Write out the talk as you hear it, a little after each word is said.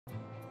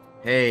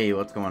Hey,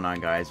 what's going on,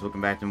 guys?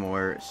 Welcome back to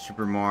more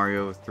Super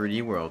Mario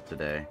 3D World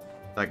today.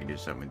 I thought I could do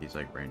something with these,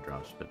 like,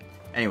 raindrops, but...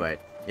 Anyway,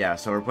 yeah,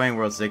 so we're playing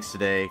World 6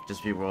 today.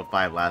 Just beat World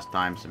 5 last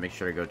time, so make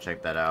sure to go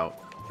check that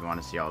out if you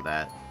want to see all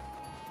that.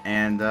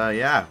 And,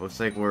 yeah, looks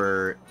like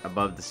we're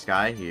above the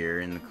sky here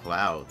in the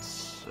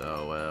clouds.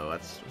 So,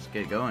 let's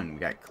get going.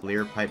 We got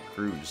Clear Pipe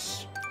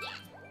Cruise.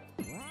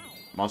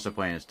 I'm also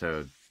playing as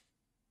Toad.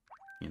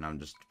 You know, I'm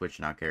just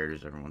switching out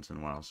characters every once in a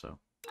while, so...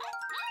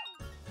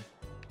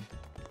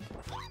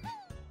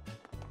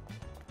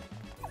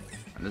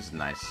 And this is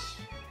nice.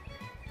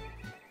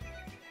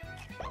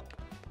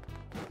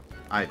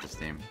 I like this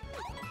theme.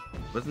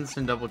 Wasn't this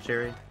in Double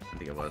Cherry? I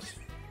think it was.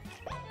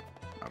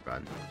 Oh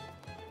god.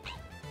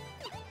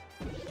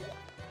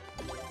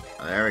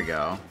 Oh, there we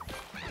go.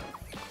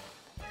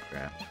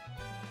 Okay.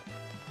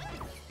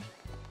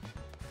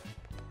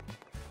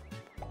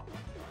 Oh,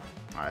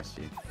 I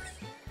see.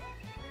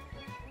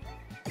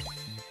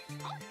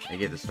 I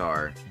get the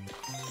star.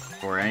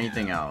 For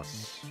anything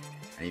else,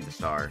 I need the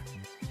star.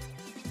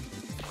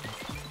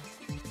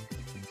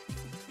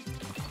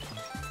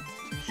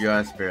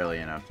 Just barely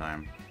enough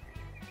time.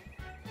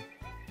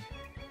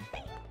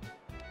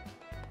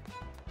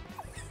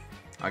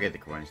 I'll get the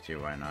coins too,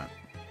 why not?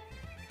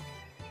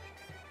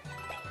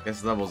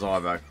 This level's all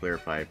about clear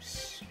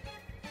pipes.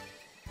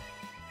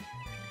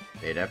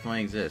 They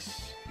definitely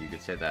exist. You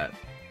could say that.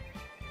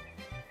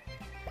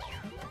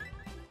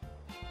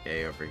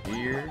 Okay, over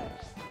here.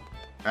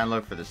 Trying to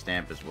look for the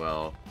stamp as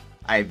well.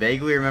 I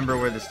vaguely remember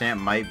where the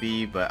stamp might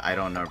be, but I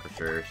don't know for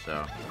sure,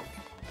 so...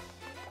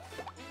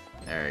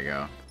 There you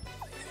go.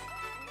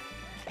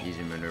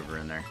 Easy maneuver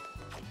in there.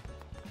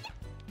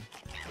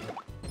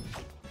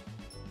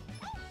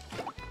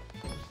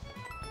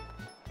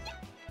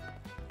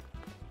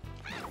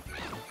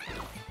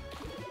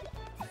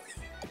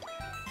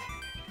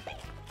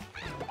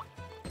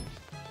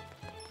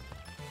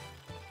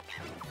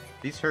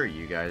 These hurt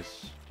you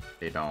guys.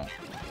 They don't.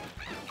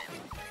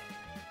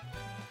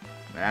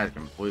 That is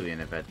completely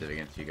ineffective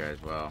against you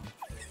guys. Well.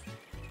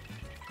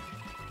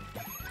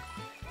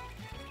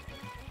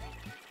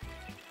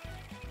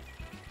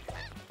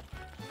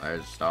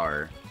 There's a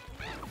star.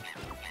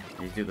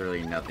 These do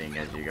literally nothing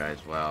against you guys.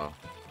 Well.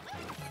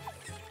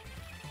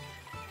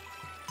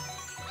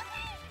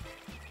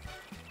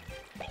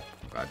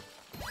 God.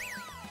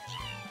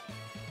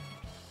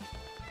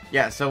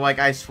 Yeah, so like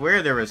I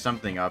swear there was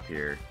something up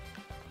here.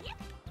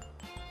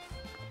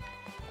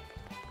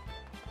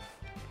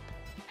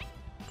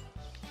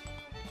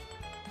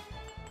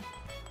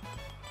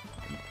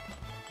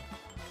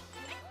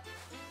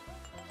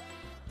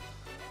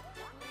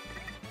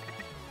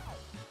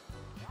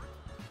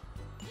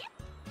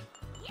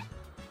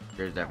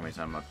 There's definitely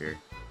something up here.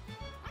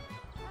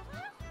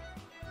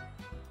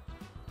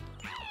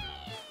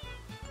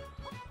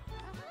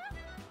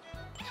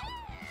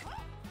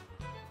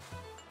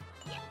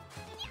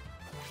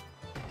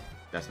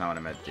 That's not what I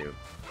meant to do.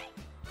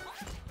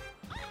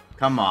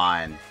 Come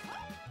on.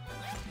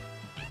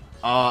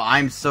 Oh,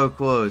 I'm so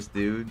close,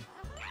 dude.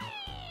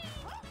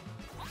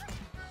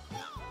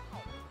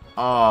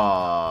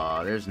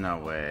 Oh, there's no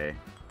way.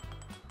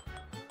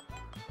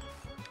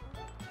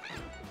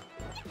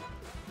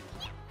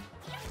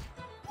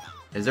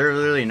 Is there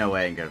literally no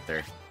way I can get up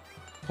there?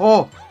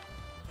 Oh!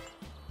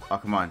 Oh,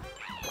 come on.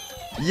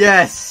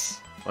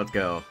 Yes! Let's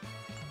go.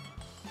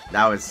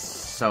 That was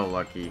so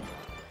lucky.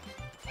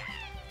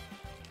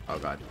 Oh,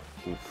 God.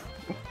 Oof.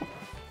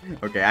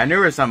 Okay, I knew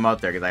there was something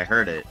up there because I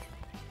heard it.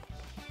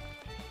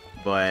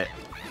 But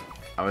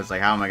I was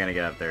like, how am I going to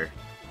get up there?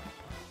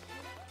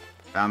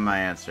 Found my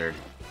answer.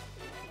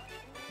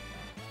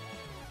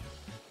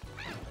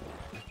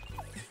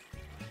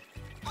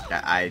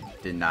 Yeah, I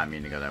did not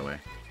mean to go that way.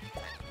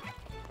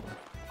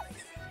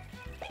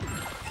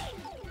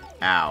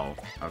 Ow.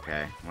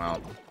 Okay,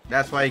 well,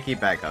 that's why you keep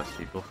backups,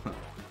 people.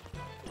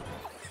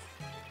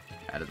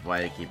 That is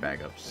why you keep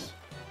backups.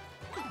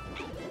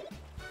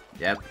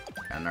 Yep,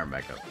 got another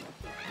backup.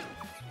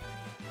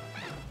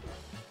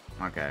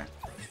 Okay.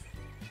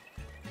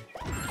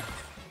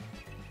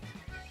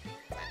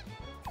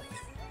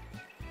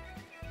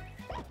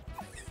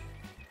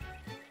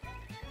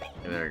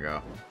 There you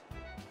go.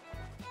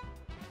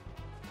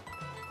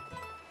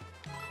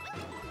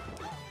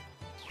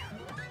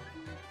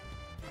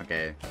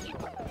 Okay.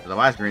 So the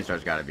last green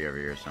star's gotta be over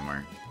here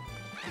somewhere.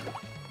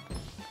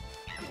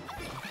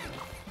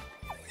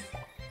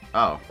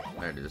 Oh,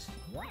 there it is.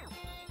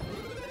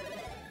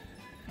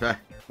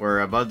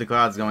 We're above the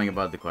clouds, going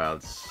above the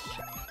clouds.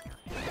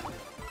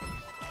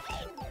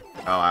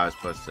 Oh, I was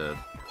supposed to...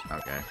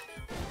 Okay.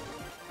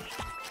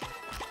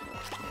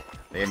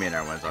 They gave me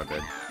another one, it's all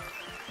good.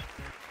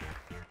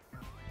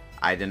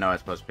 I didn't know I was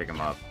supposed to pick him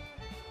up.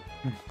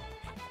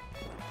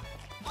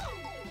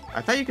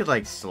 I thought you could,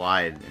 like,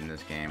 slide in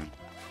this game.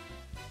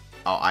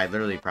 Oh, I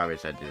literally probably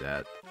said do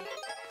that.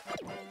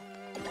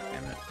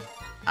 Damn it.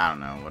 I don't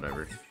know,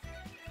 whatever.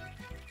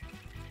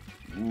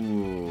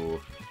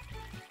 Ooh.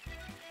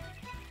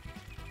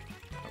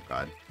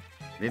 God.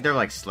 I think they're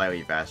like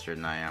slightly faster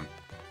than I am.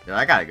 Dude,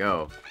 I gotta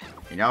go.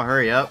 Can y'all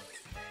hurry up?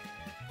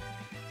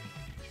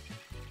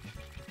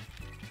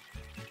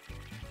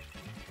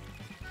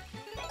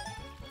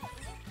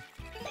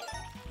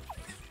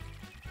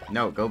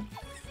 No, go.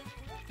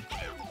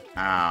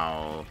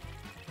 Ow. Oh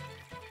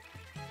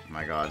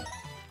my god.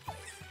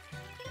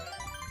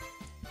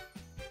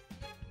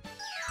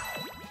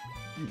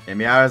 Get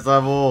me out of this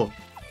level.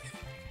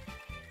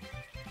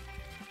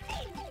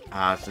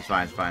 Ah, it's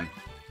fine, it's fine.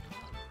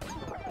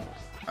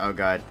 Oh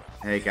god.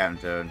 Hey, Captain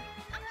Toad.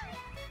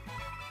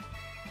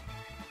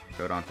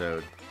 Toad on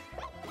Toad.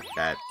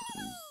 That.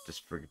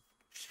 Just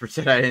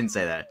pretend I didn't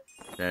say that.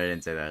 I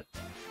didn't say that.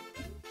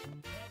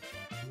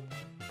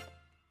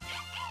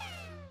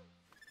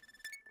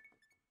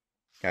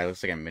 Guy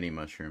looks like a mini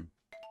mushroom.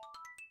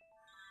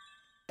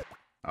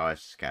 Oh,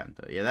 it's just Captain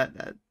Toad. Yeah,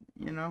 that,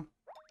 you know,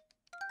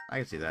 I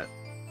can see that.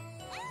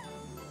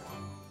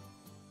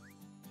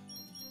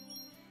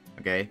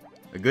 Okay,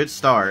 a good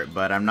start,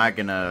 but I'm not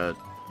gonna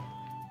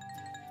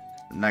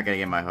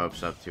get my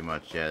hopes up too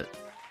much yet.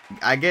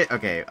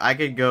 Okay, I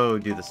could go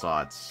do the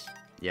slots.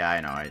 Yeah,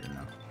 I know.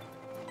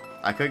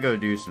 I could go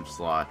do some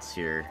slots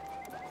here.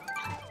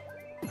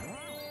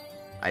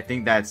 I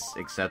think that's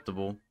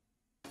acceptable.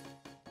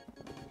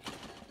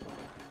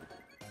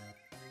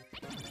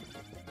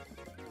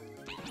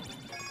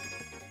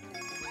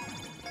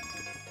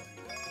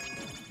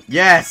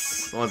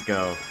 Yes! Let's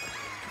go.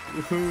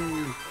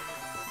 Woohoo!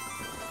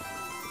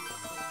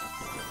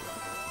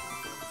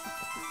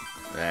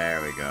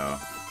 There we go.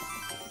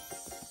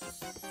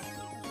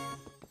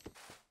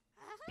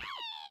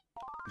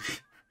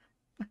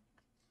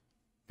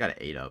 Got an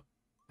 8 up.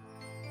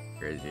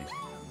 Crazy.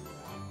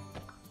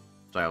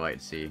 That's what I like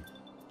to see.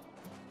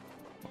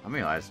 How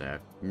many lives do I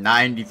have?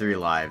 93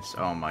 lives.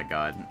 Oh my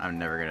god. I'm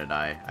never gonna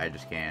die. I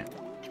just can't.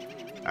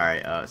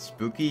 Alright,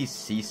 Spooky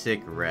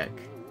Seasick Wreck.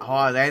 Oh,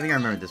 I think I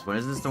remember this one.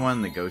 Isn't this the one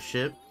in the ghost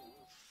ship?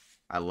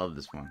 I love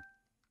this one.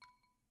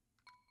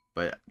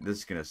 But this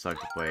is gonna suck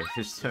to play.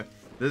 This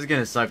is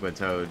gonna suck with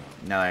Toad,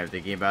 now that I'm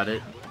thinking about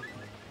it.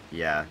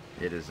 Yeah,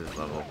 it is this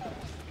level.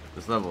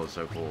 This level is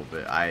so cool,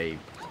 but oh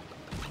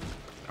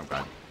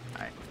god.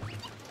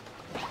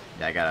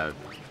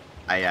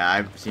 Yeah,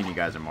 I've seen you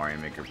guys in Mario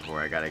Maker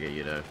before. I gotta get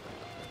you to...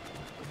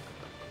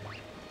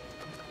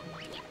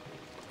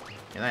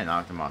 Yeah, I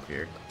knocked him off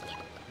here.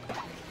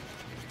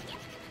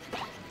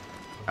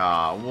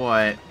 Aw,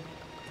 what?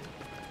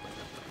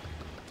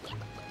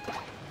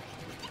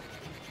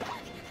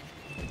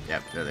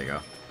 Yep, there they go.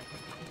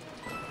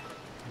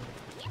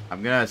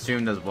 I'm gonna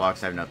assume those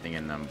blocks have nothing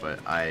in them, but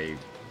I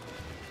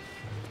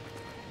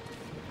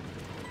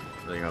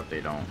really hope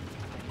they don't.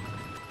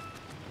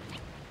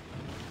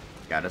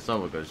 God, this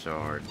level goes so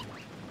hard.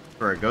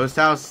 For a ghost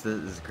house,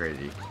 this is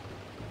crazy.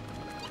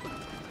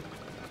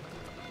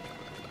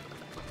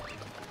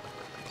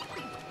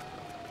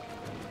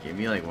 Give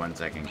me like 1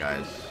 second,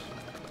 guys.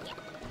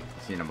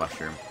 Seen a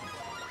mushroom.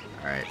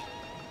 Alright.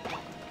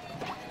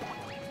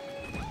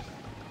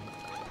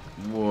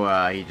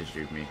 Whoa, he just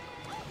juked me.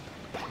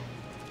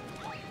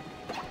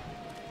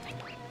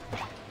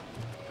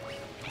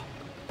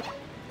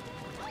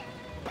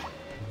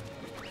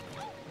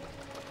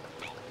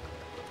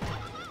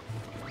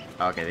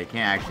 Okay, they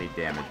can't actually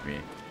damage me.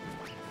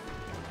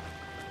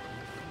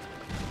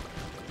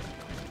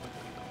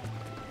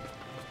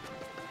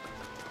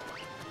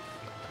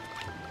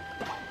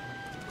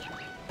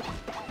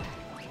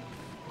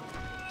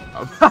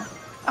 Oh.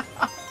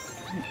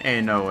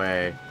 Ain't no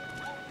way.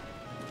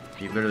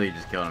 He literally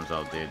just killed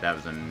himself, dude. That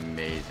was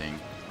amazing.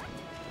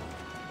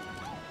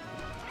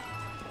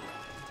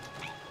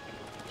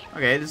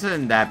 Okay, this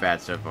isn't that bad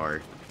so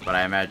far, but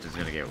I imagine it's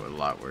gonna get a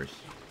lot worse.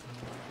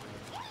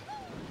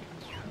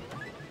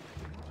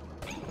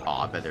 Oh,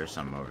 I bet there's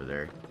something over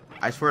there.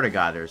 I swear to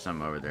God, there's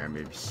something over there. I'm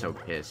gonna be so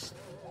pissed.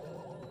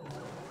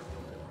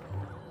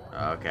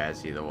 Okay, I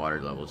see the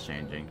water level's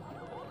changing.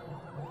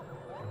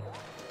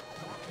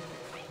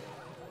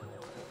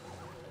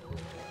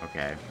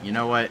 Okay, you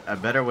know what? A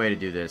better way to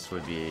do this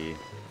would be...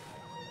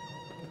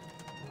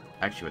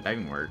 Actually, would that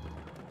even work?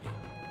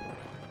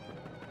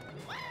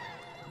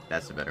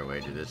 That's a better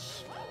way to do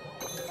this.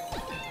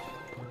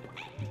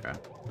 Okay.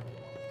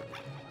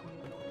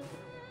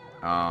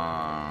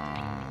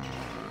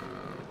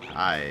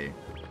 Hi.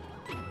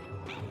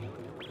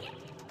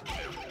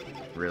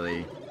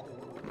 Really?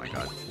 Oh my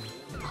god.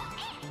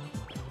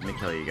 Let me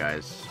kill you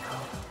guys.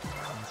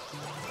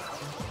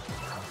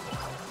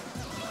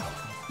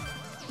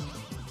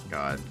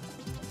 God.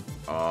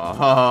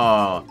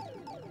 Oh,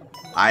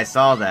 I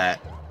saw that.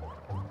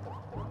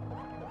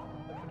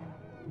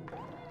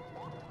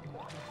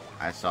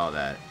 I saw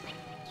that.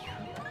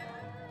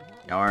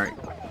 Y'all aren't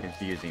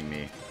confusing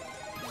me.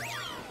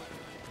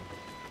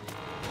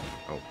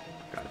 Oh,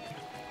 God.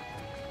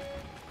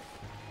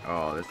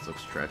 Oh, this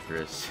looks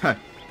treacherous.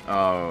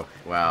 Oh,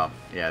 wow.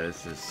 Yeah,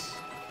 this is...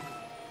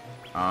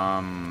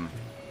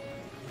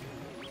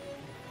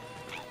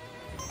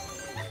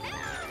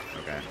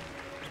 Okay.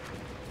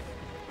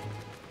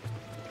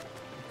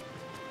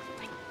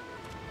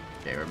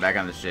 Okay, we're back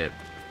on the ship.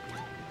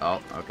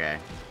 Oh, okay.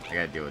 I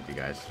gotta deal with you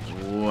guys.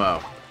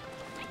 Whoa.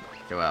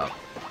 Go out.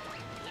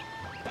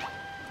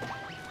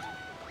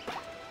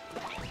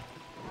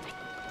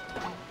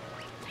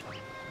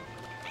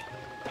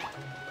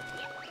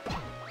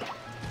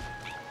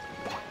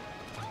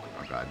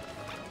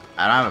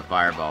 I don't have a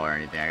fireball or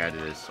anything. I gotta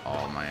do this all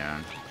on my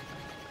own.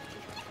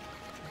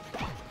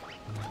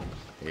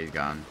 He's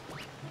gone.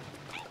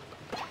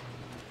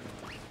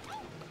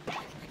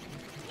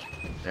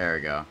 There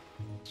we go.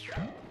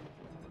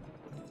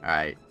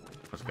 Alright,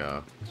 let's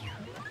go.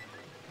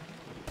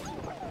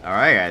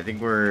 Alright, I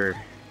think we're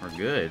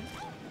good.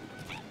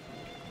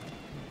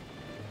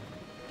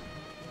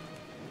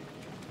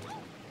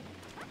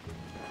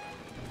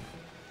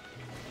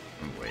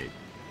 Wait.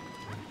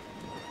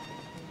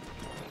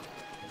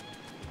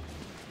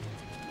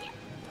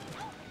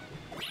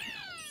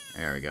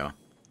 There we go.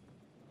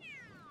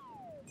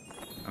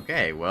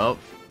 Okay, well,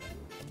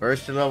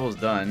 first 2 levels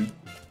done.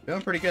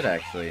 Feeling pretty good,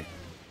 actually.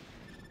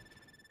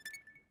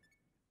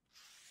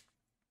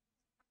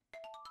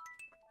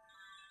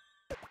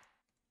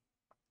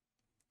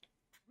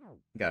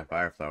 Got a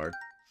fire flower.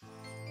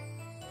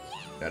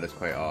 That is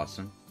quite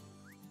awesome.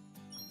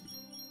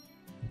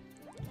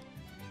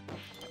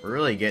 We're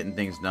really getting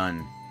things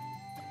done.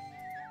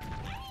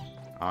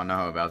 Oh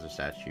no, a Bowser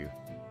statue.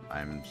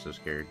 I'm so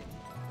scared.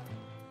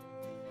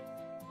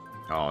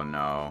 Oh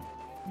no.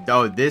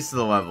 Oh, this is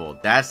the level.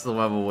 That's the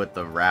level with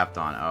the raft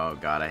on. Oh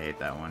god, I hate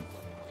that one.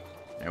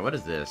 Hey, what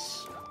is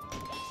this?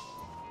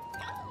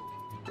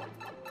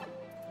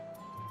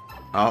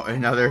 Oh,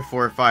 another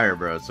 4 fire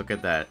bros. Look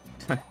at that.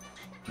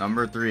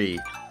 Number 3.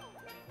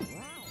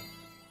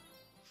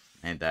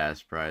 Ain't that a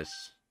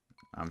surprise?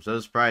 I'm so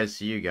surprised to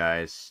see you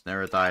guys.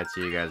 Never thought I'd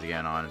see you guys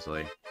again,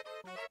 honestly.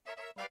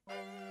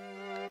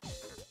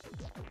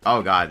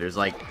 Oh god, there's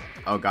like...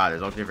 Oh god,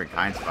 there's all different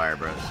kinds of fire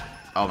bros.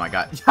 Oh my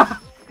god.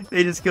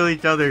 They just kill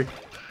each other.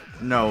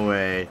 No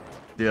way.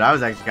 Dude, I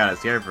was actually kind of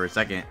scared for a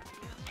second.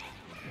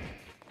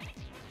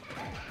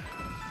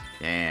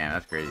 Damn,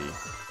 that's crazy.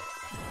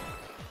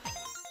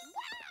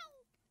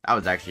 That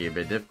was actually a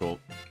bit difficult.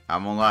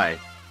 I'm gonna lie.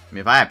 I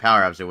mean, if I had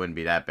power-ups, it wouldn't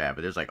be that bad.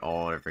 But there's like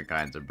all different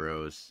kinds of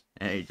bros.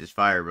 Hey, just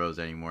fire bros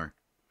anymore.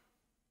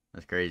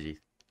 That's crazy.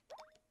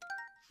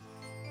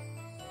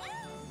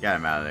 Got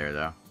him out of there,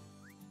 though.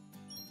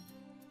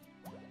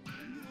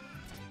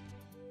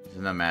 This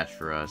is no match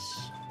for us.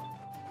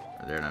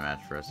 Or they're no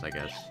match for us, I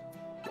guess.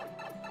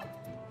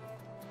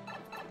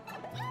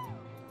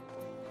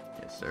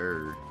 Yes,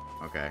 sir.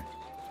 Okay.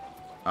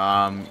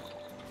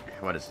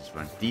 What is this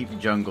one? Deep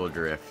Jungle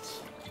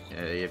Drift.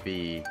 Yeah,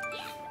 yippee.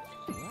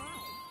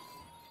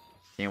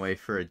 Can't wait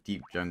for a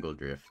deep jungle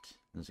drift.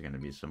 This is gonna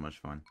be so much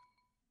fun.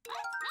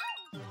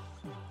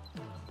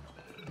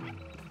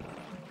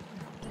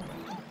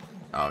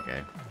 Oh,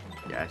 okay.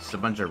 Yeah, it's a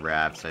bunch of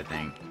rafts, I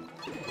think.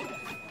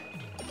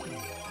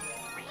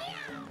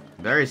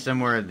 Very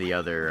similar to the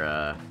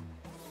other,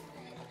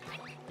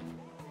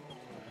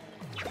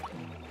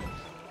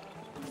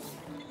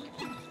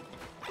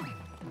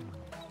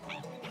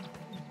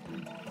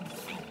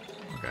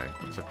 Okay,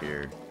 what's up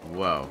here?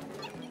 Whoa.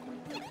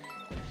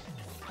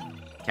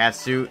 Cat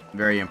suit,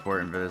 very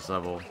important for this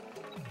level.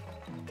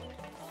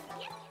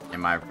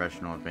 In my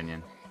professional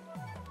opinion.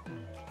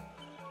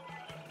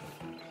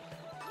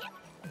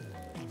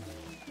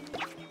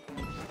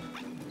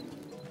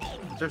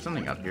 Is there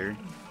something up here?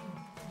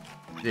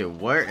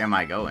 Dude, where am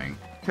I going?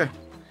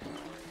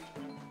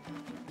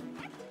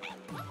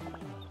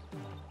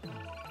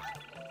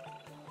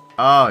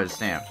 Oh, it's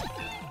Stamp.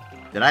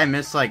 Did I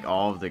miss like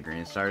all of the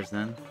green stars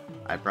then?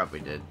 I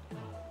probably did.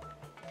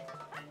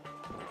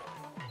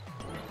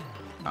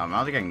 I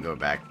don't think I can go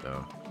back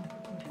though.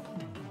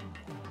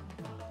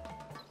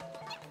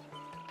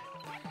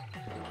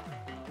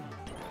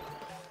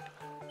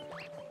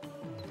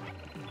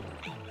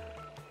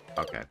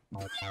 Okay.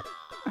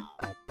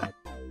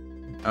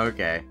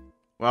 Okay.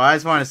 Well, I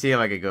just want to see if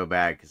I could go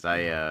back because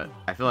I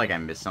feel like I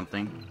missed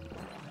something.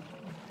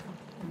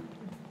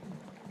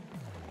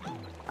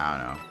 I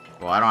don't know.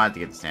 Well, I don't have to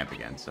get the stamp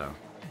again, so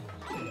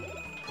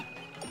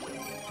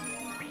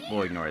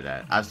we'll ignore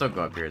that. I'll still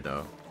go up here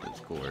though. It's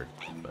cooler,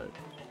 but.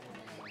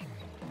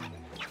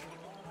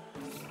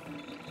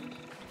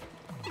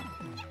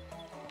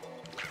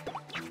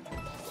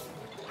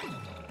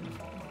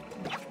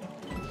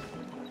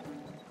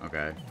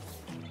 Okay.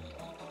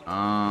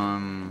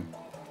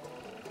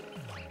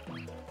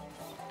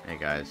 Hey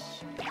guys.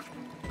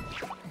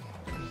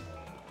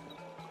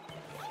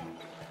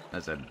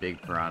 That's a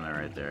big piranha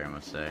right there, I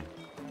must say.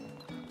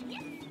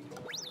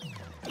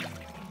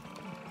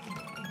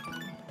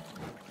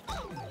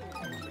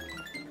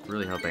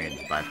 Really hope I can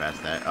just bypass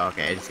that. Oh,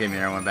 okay, it just gave me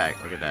another one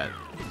back. Look at that.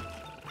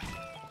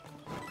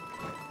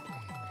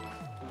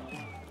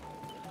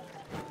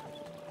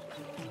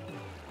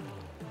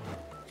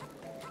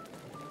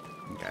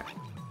 Okay.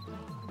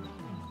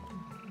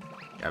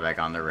 Got back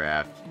on the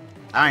raft.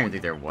 I don't even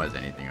think there was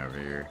anything over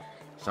here.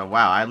 So,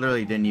 wow, I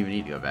literally didn't even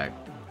need to go back.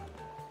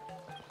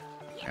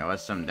 Yeah,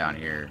 what's something down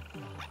here?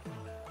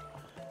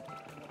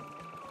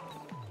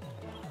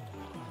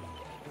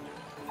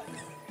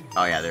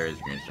 Oh, yeah, there is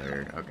a green star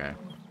here. Okay.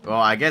 Well,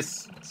 I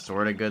guess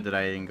sort of good that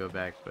I didn't go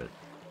back, but...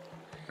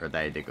 Or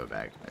that I did go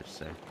back, I should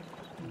say.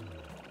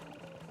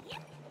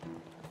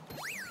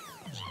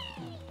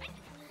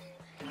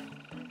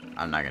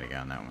 I'm not gonna get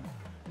on that one.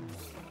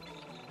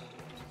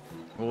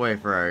 We'll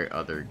wait for our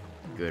other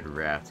good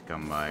raft to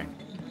come by.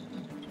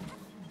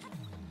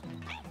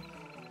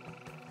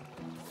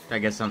 Gotta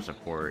get some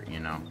support, you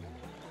know.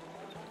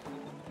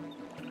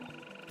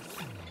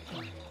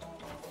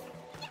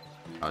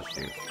 Oh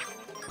shoot.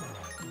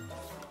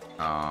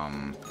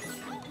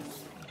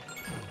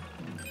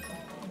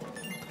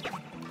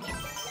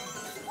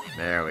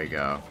 There we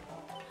go.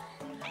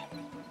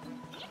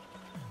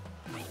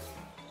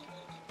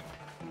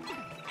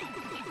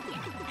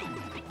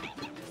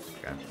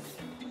 Okay.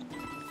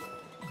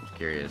 Just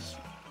curious.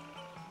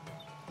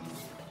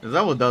 The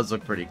level does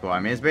look pretty cool.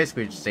 I mean, it's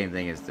basically the same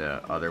thing as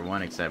the other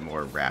one, except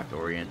more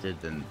raft-oriented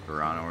than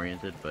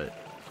piranha-oriented, but...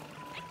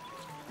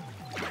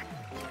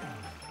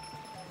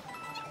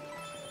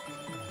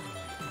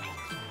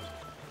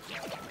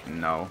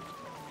 No.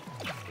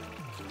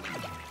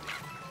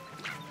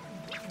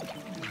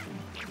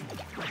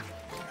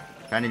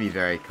 Trying to be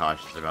very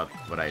cautious about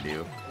what I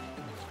do.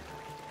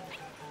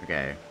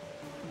 Okay.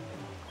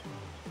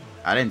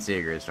 I didn't see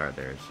a great start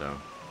there, so...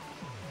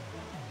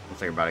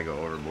 Looks like I'm about to go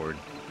overboard.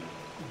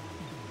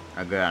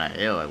 I'm good on a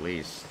hill, at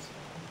least.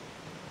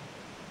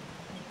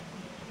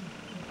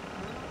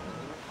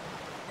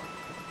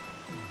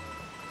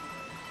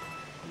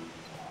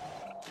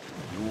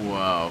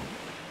 Whoa.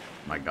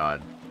 My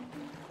god.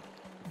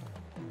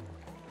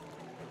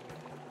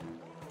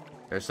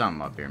 There's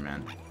something up here,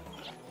 man.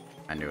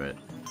 I knew it.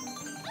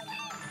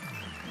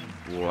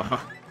 Whoa.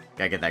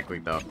 Gotta get that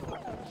quick, though.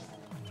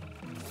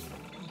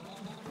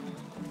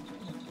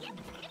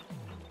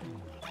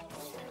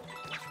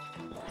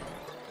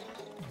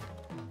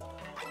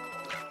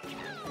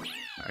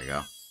 There we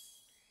go.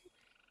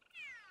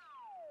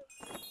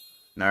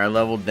 Now our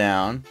level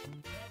down.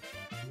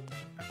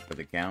 For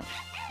the count,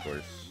 of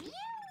course.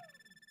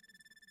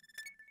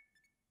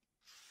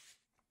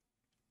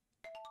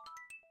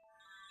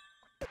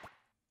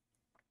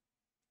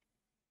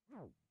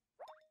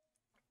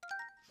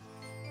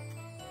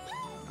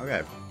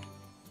 Okay.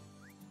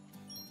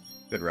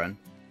 Good run.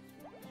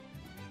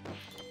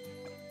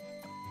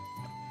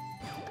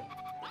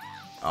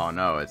 Oh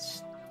no,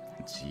 it's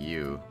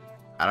you.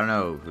 I don't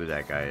know who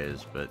that guy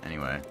is, but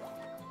anyway.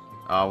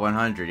 Oh,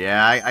 100.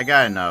 Yeah, I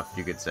got enough,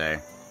 you could say.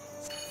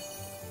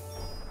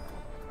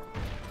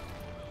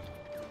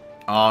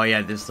 Oh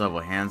yeah, this level,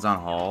 hands-on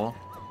haul.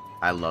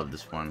 I love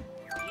this one.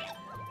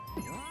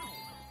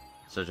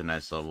 Such a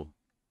nice level.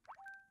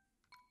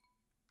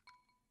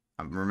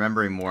 I'm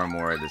remembering more and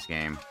more of this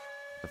game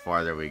the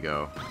farther we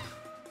go.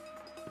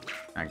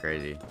 Not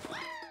crazy.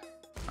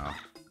 Oh.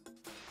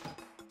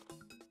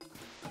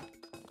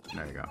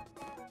 There you go.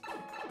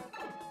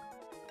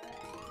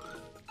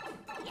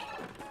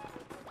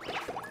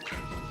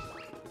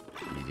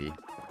 Easy.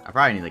 I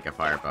probably need like a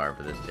firepower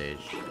for this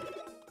stage.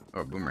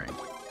 Or a boomerang.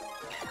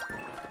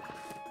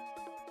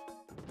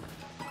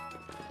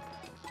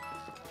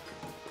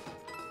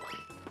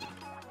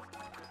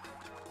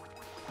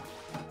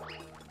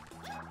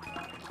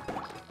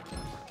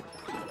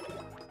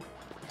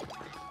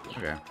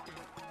 Okay.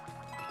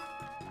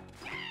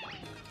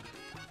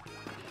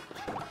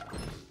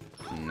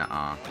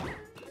 Nuh-uh.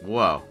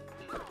 Whoa.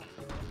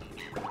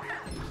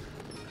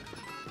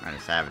 I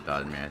just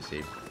sabotaged me, I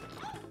see.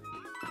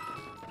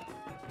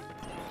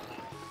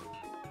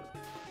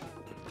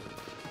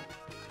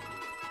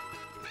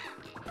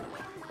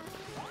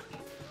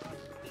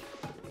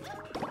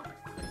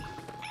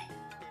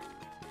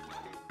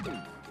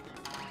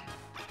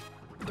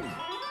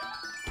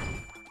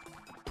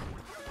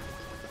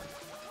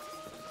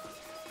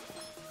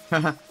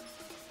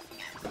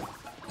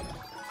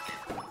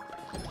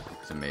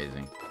 It's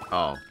amazing.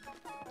 Oh.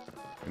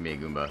 Give me a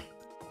Goomba.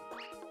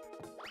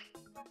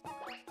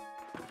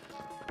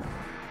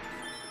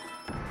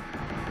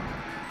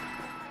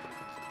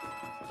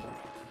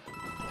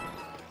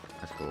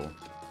 That's cool.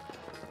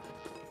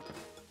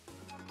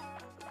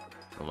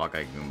 A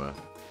Lockeye Goomba.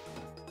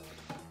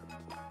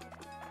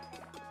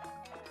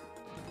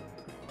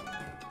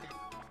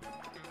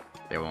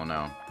 They won't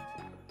know.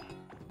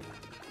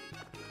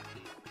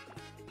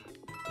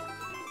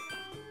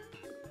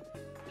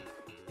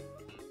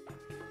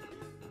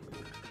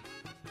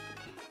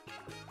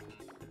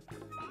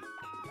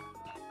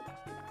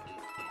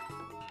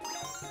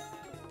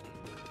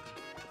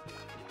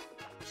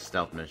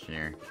 Stealth mission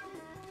here.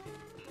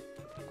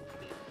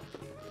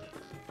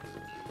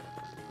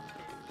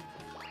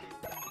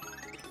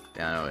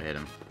 Yeah, I know it hit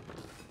him.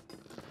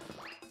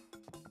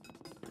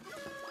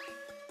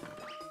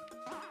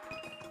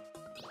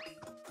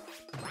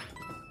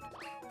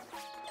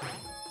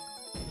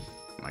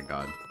 Oh my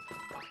god.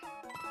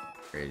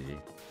 Crazy.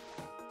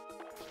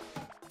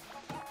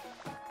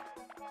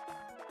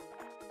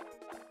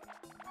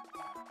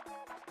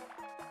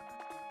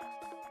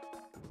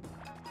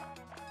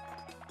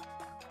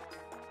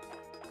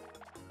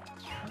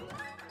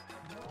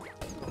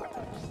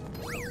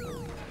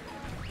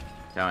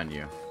 Telling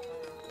you.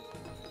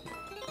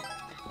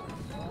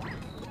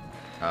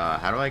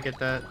 How do I get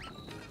that?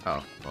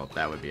 Oh, well,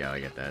 that would be how I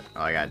get that.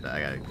 Oh, I gotta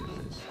do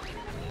this.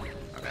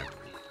 Okay.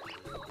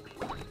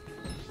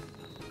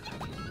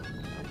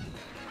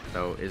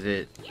 So, is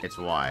it... It's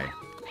Y.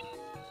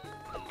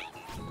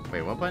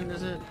 Wait, what button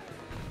is it?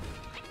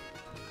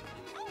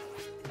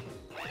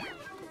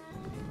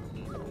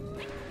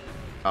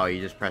 Oh,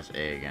 you just press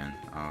A again.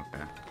 Oh,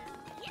 okay.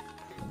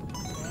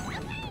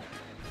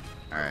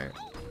 Alright.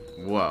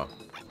 Whoa.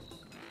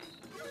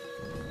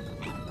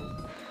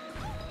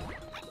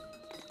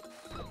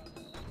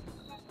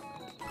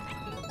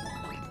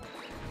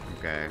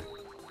 Okay.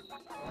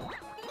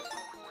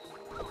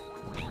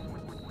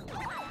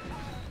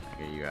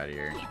 Get you out of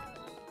here.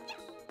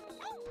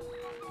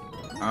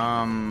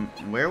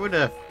 Where would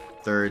a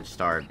third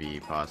star be,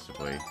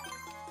 possibly?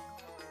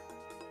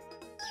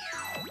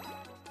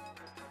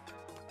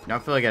 I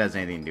don't feel like it has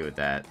anything to do with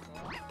that.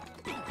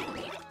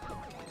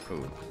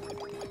 Ooh.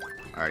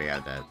 I already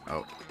had that.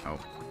 Oh, oh.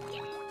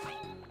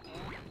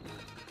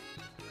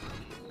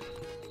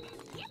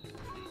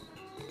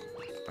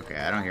 Okay,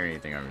 I don't hear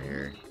anything over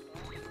here.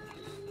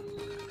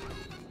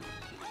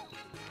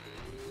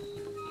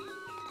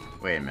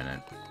 Wait a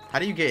minute. How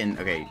do you get in?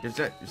 Okay, there's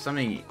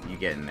something you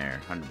get in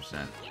there,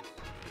 100%.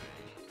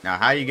 Now,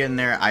 how you get in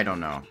there, I don't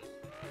know.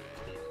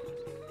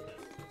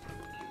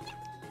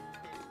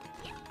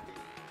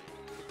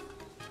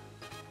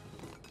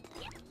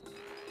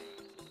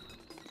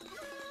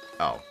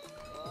 Oh.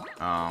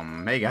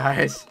 Hey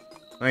guys.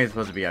 I think it's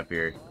supposed to be up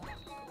here.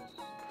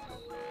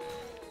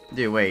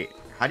 Dude, wait.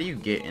 How do you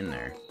get in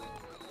there?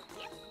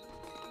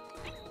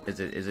 Is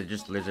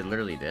it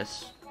literally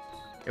this?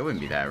 It wouldn't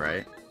be that,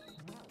 right?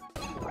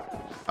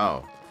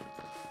 Oh.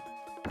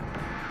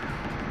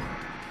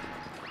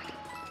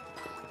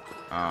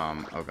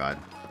 Oh god.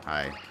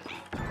 Hi.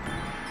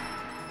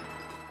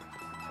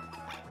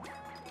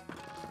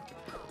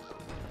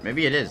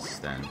 Maybe it is,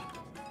 then.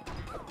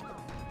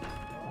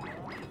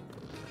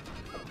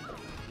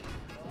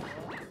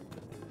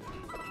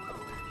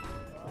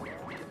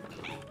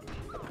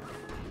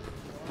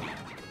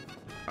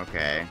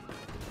 Okay.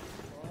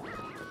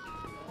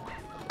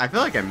 I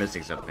feel like I'm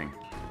missing something.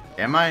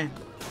 Am I?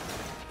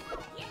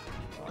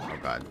 Oh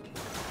god.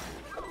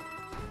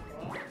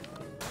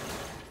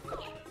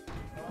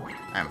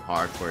 I'm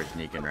hardcore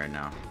sneaking right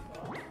now.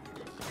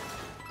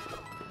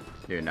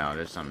 Dude, no,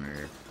 there's something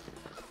here.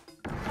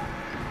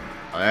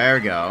 Oh, there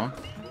we go.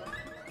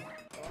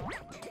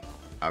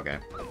 Okay.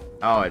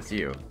 Oh, it's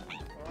you.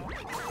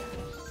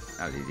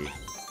 That was easy.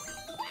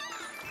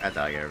 That's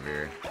how I get over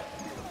here.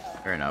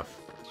 Fair enough.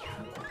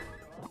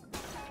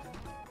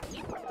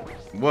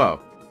 Whoa.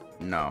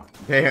 No.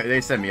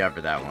 They set me up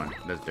for that one.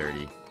 That's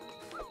dirty.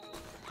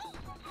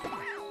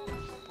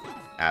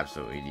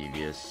 Absolutely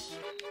devious.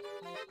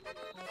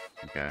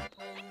 Okay.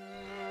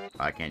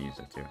 Oh, I can't use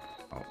it too.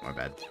 Oh, my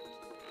bad.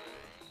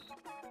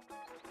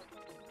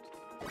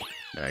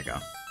 There you go.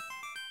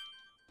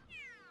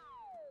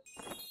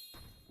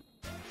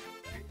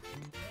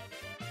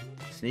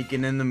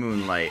 Sneaking in the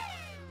moonlight.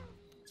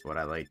 That's what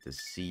I like to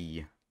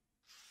see.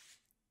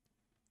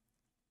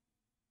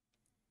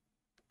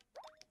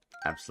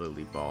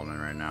 Absolutely balling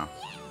right now.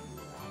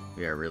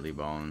 We are really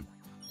balling.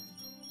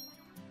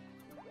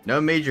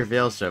 No major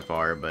fails so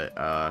far, but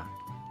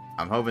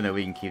I'm hoping that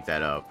we can keep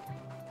that up.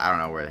 I don't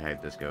know where the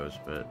heck this goes,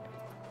 but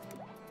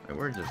wait,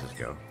 where does this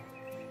go?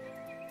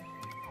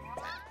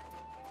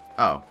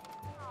 Oh,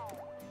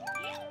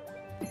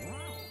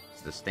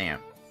 it's the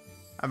stamp.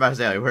 I'm about to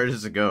say, like, where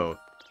does it go?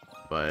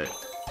 But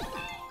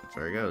that's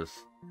where it goes.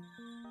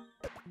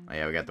 Oh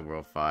yeah, we got the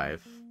World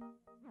 5.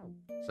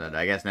 So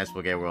I guess next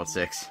we'll get World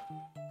 6.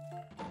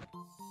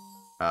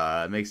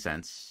 It makes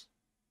sense.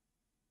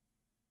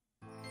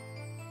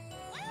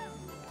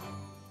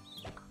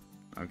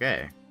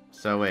 Okay.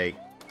 So wait,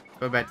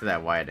 go back to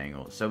that wide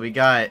angle. So we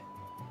got...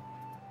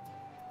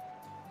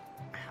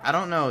 I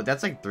don't know,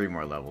 that's like 3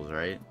 more levels,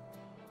 right?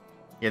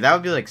 Yeah, that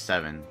would be like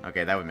 7.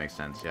 Okay, that would make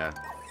sense, yeah.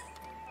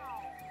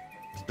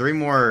 3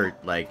 more,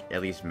 like,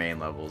 at least main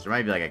levels. There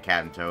might be like a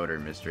Cat and Toad or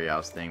Mystery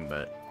House thing,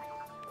 but...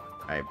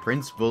 Alright,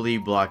 Prince Bully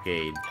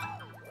Blockade.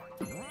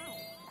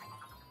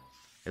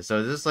 Yeah, so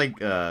is this like,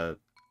 a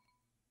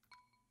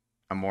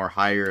more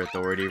higher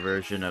authority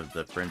version of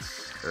the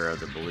Prince, or of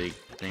the Bully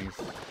things?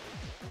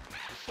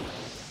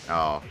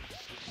 Oh.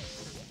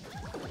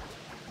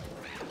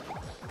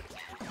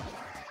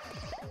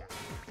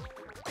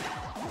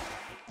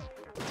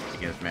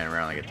 Taking this man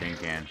around like a tin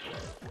can.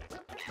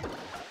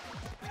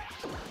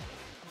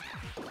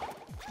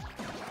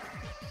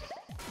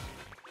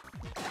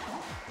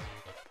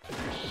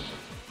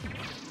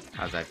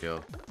 How's that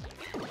feel?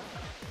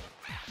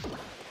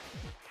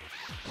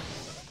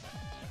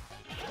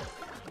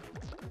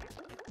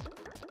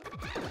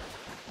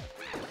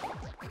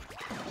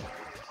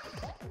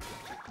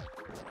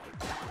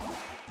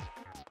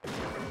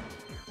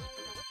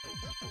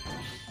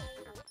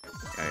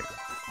 Okay,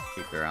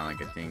 keep it around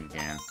like a tin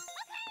can.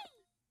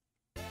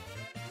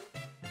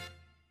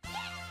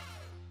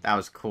 That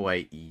was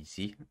quite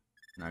easy,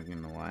 not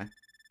gonna lie.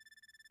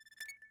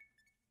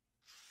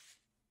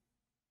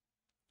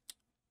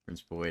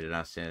 Prince Boy did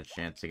not stand a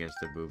chance against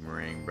the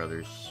Boomerang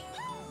Brothers.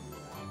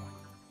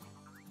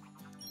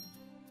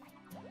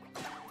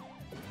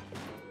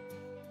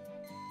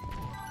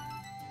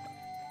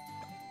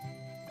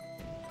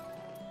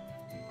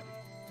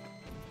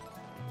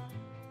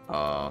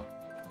 Oh.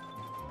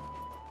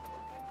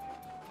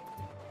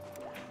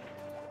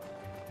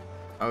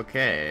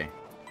 Okay.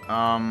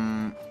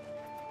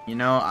 You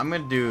know, I'm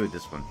gonna do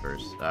this one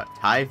first.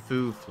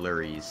 Taifu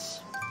Flurries.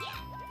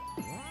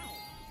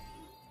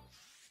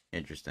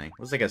 Interesting.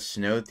 Looks like a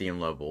snow theme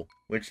level,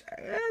 which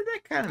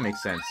that kind of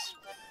makes sense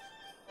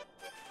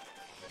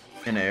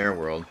in an air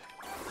world.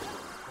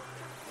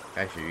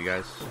 Can I shoot you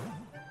guys?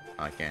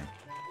 Oh, I can.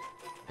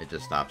 It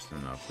just stops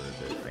them up for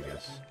a bit, I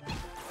guess.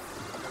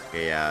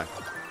 Okay, yeah.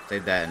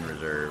 Save that in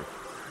reserve.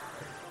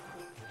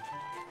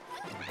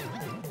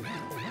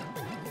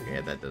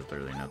 Okay, that does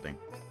literally nothing.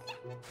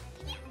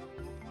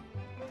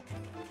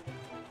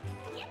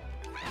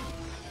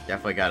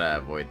 Definitely gotta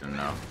avoid them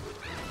though.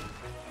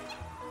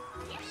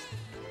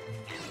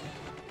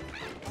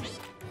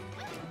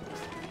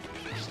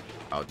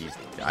 Oh, these.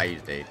 I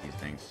used to hate these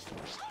things.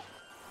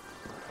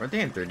 Weren't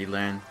they in 3D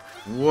land?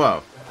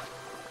 Whoa!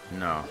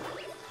 No.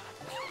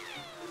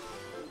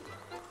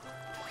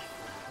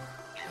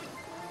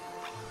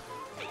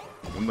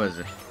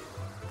 Goombas.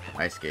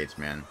 Ice skates,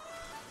 man.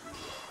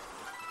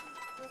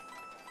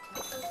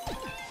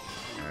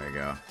 There we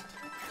go.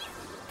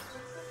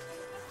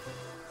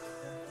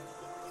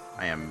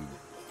 I am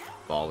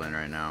balling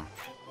right now.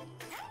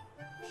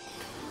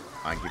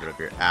 I can keep it up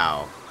here.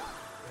 Ow.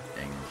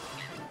 Dang it.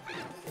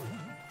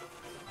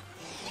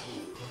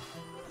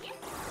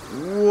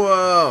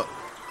 Whoa!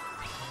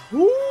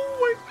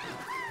 Ooh,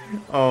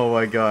 oh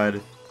my god.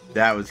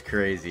 That was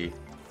crazy.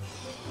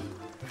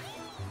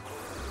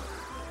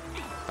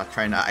 Stop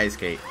trying to ice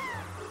skate.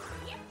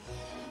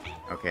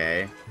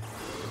 Okay.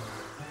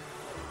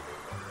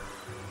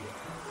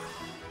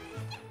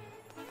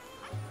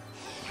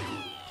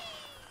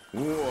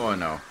 Ooh, oh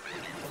no.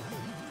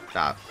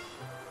 Stop.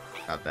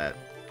 Stop that.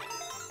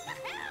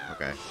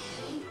 Okay.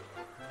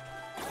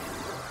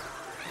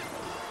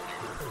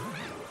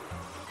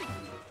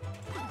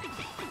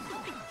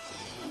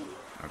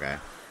 Okay.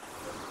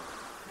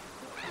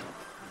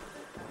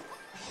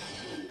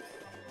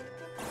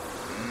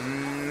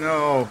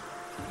 No.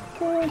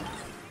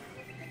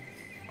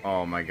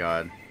 Oh my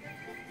god.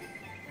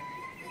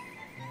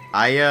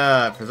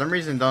 I for some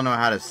reason don't know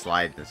how to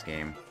slide this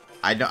game.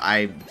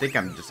 I think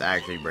I'm just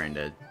actually brain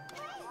dead.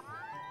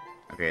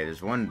 Okay,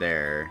 there's one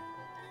there.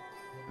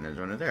 And there's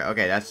one there.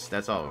 Okay,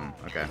 that's all of them.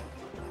 Okay.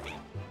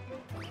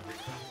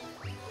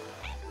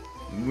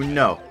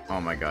 No.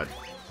 Oh my god.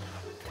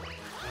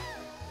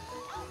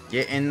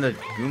 Get in the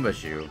Goomba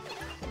shoe.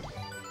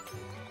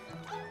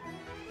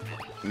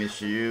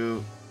 Miss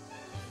you.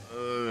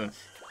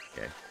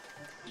 Okay.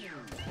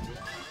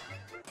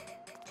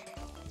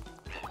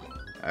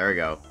 There we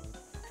go.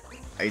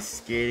 Ice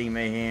skating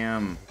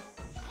mayhem.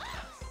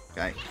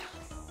 Okay.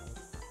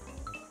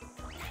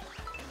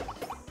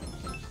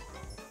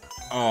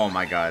 Oh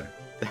my god.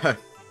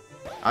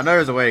 I know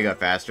there's a way to go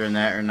faster than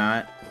that or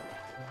not.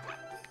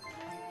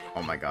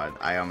 Oh my god.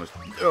 I almost...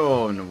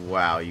 Oh, no,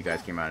 wow. You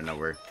guys came out of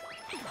nowhere.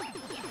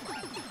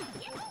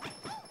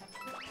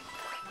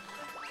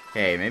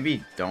 Hey,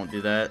 maybe don't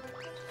do that.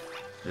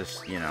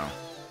 Just, you know,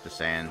 just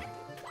saying.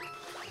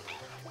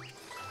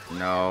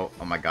 No.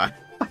 Oh my god.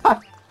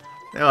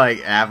 They're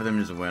like, half of them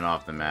just went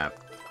off the map.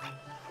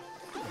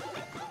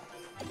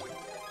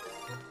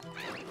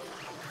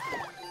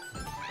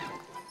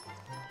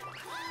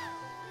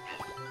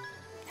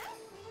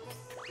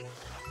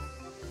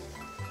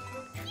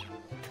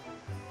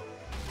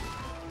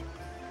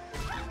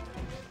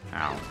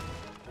 Ow.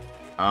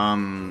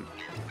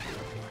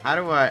 How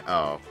do I...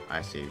 Oh,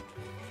 I see.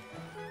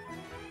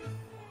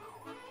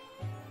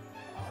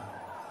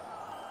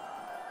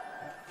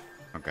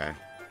 Okay.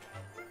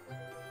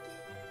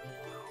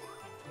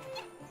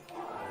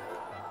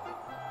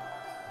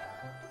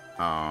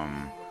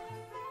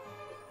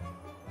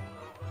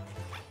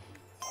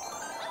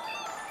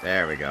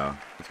 There we go.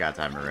 Just got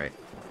to time it right.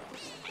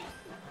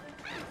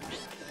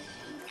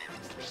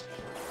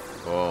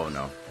 Oh,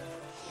 no.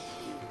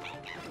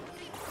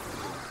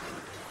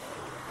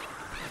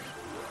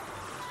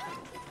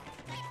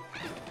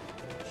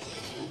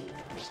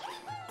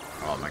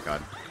 Oh, my God.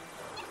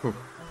 Whew.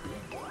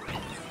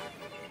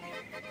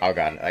 Oh,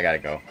 God. I gotta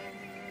go.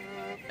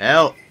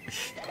 Help!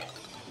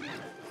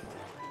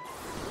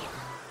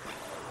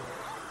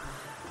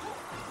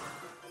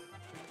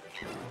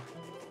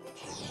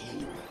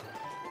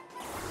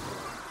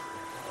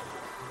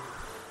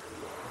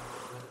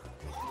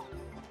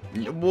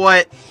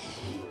 What?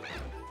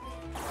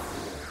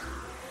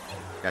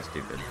 That's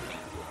stupid.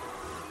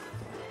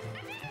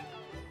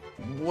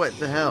 What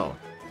the hell?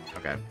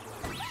 Okay.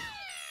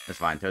 That's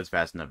fine. Toad's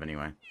fast enough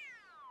anyway.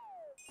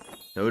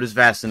 Toad is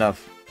fast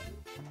enough.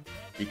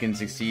 He can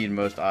succeed in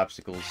most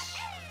obstacles.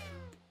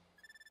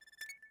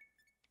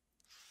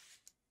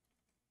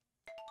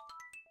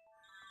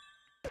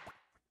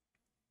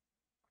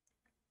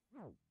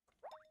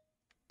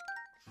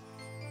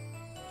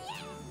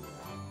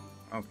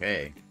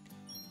 Okay.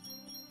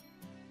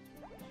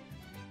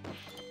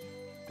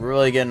 We're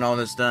really getting all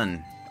this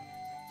done.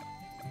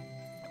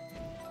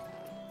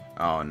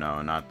 Oh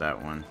no, not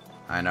that one.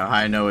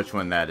 I know which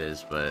one that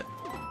is, but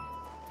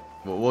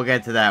We'll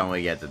get to that when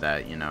we get to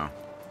that, you know.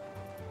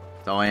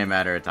 It's only a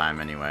matter of time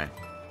anyway.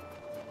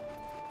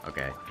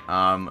 Okay.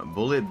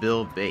 Bullet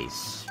bill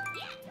base.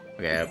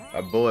 Okay,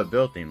 a bullet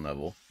bill theme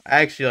level.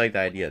 I actually like the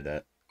idea of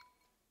that.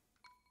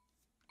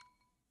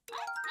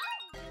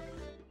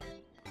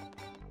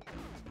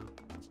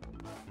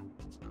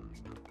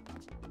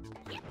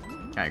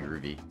 Kinda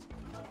groovy.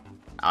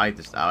 I like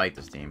this. I like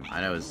this team. I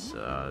know it's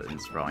in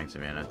Sprawling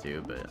Savannah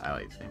too, but I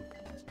like this team.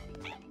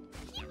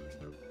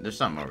 There's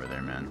something over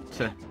there, man.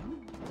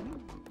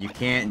 You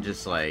can't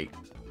just like.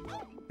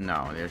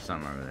 No, there's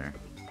something over there.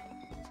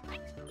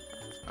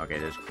 Okay,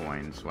 there's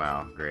coins.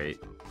 Wow, great.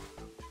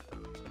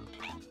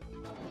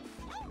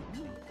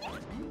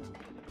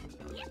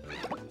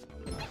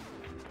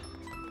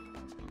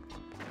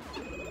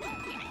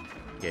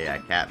 Okay, yeah,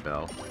 cat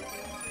bell.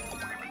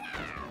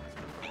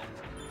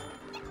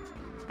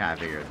 Kinda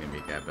figured it was gonna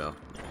be cat bell.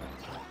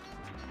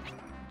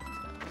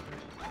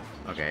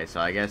 Okay, so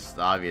I guess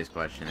the obvious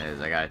question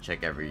is I gotta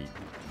check every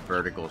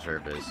vertical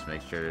surface,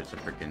 make sure there's a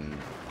freaking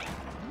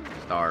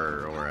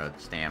star or a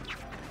stamp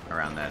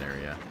around that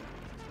area.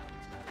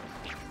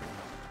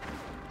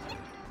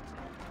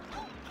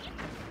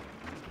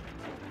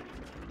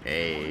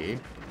 Hey.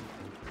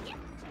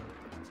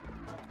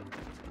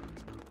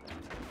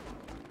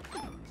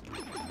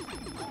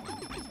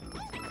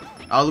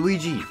 Oh,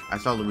 Luigi! I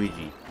saw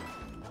Luigi.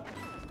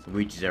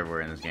 Luigi's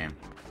everywhere in this game.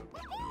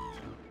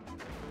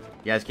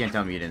 You guys can't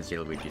tell me you didn't see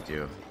Luigi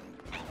too.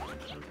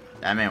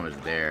 That man was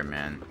there,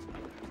 man.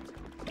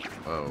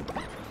 Whoa.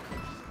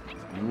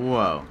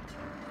 Whoa.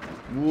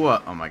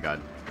 Whoa. Oh my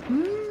god.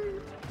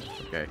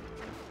 Okay.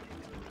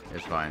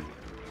 It's fine.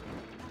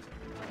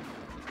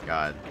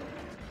 God.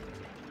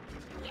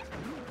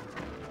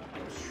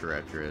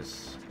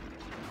 Treacherous.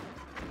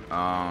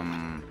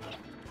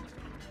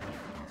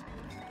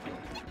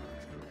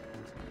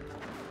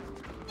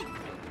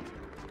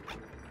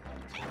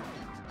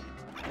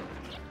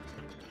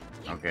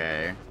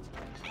 Okay.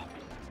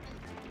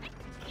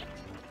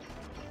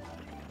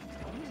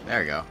 There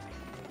we go.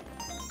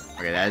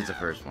 Okay, that is the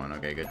first one.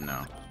 Okay, good to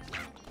know.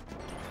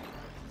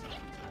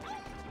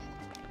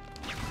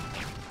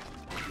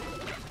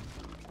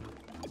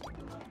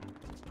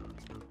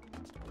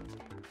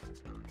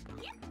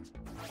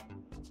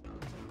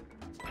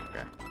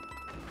 Okay.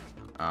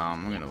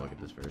 I'm gonna look at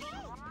this first.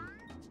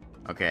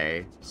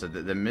 Okay, so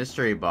the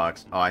mystery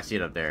box. Oh, I see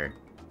it up there.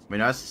 Wait,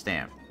 no, that's the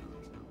stamp.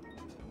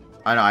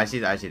 Oh no, I see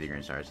the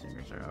green star. I see the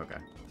green star. Okay.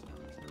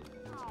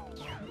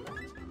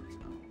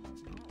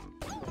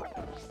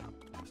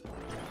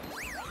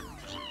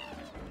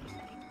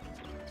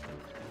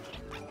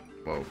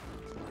 Whoa.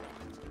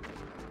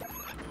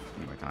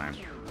 One more time.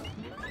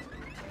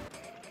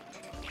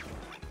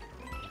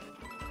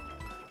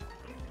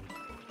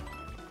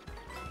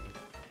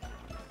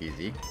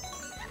 Easy.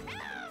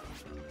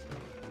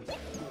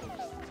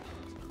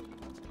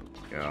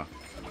 Go.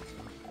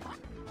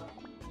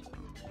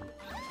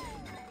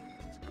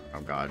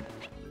 Oh god.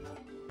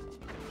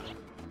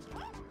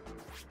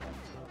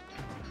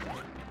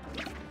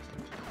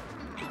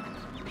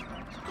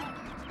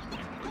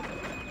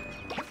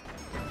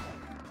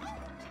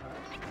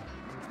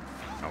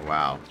 Oh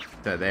wow.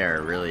 So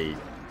there really.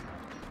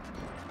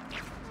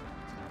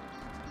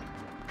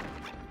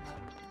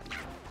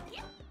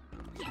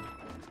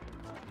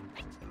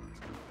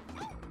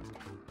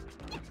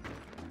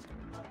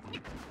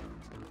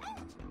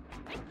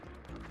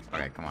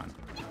 Okay, come on.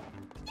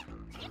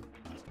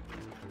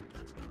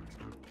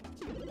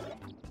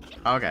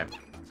 Okay.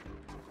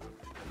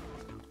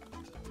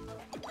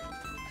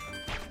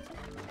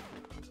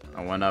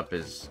 A 1-up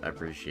is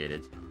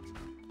appreciated.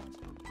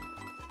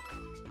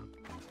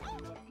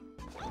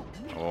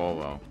 Oh,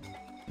 well.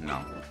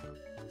 No.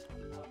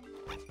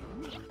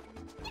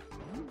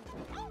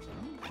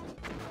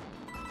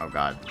 Oh,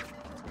 God.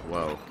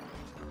 Whoa.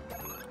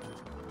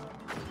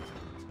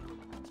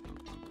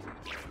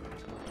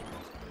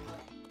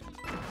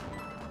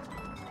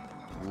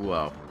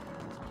 Whoa.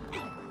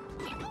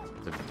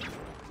 It's a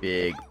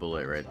big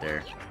bullet right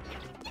there.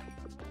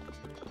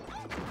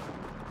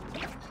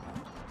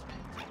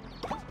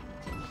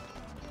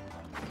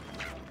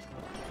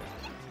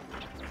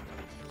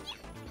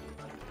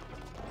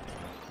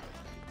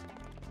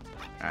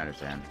 I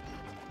understand.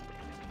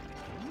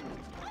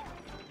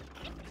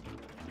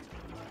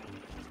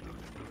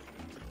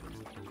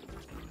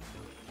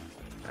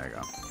 There you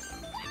go.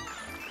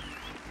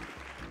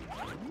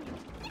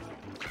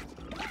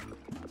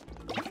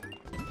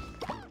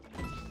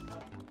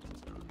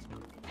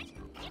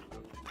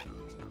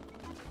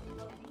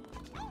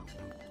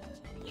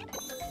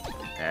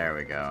 There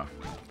we go.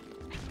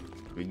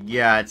 We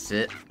got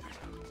it.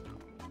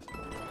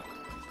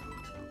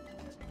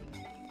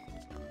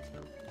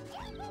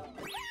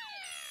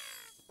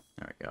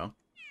 There we go.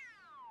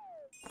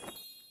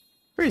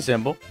 Pretty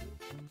simple.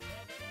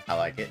 I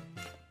like it.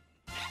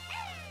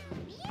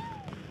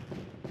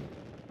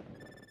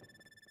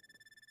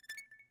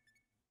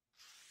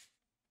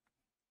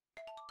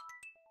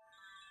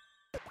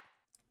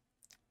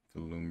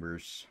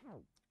 Loombers.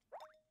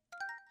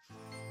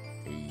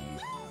 Hey.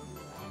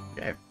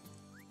 Okay.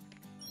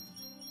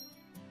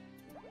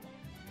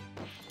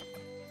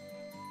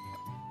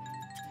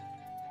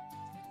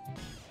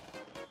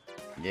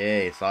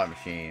 Yay, slot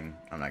machine.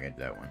 I'm not gonna do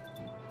that one.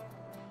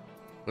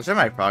 What's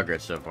my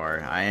progress so far?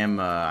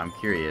 I'm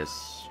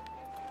curious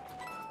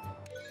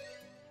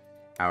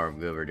how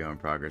good we're doing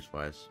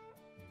progress-wise.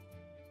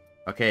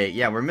 Okay,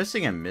 yeah, we're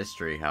missing a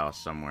mystery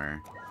house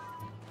somewhere.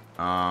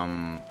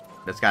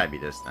 That's gotta be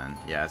this then.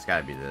 Yeah, it's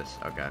gotta be this.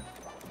 Okay.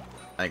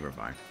 I think we're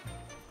fine.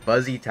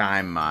 Fuzzy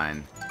Time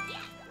Mine.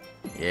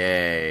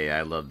 Yay,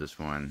 I love this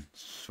one.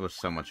 This was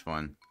so much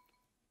fun.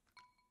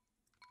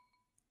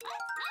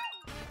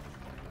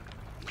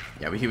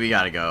 Yeah, we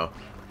gotta go.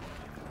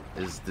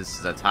 This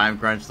is a time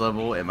crunch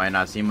level. It might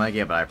not seem like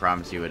it, but I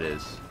promise you it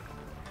is.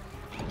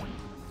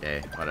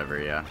 Okay,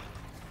 whatever, yeah.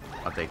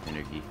 I'll take the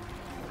Nuki.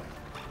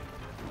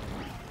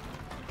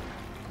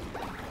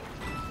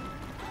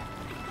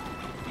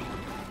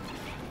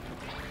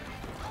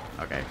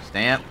 Okay,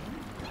 stamp.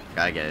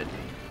 Gotta get it.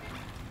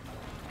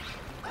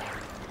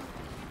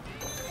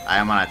 I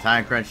am on a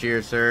time crunch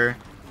here, sir.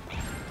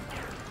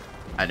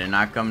 I did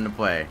not come to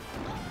play.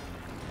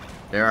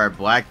 There are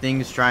black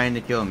things trying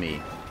to kill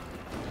me.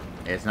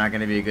 It's not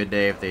going to be a good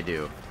day if they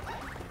do.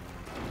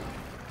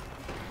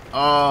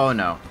 Oh,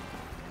 no.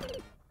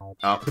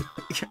 Oh.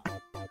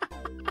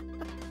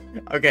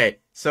 Okay,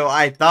 so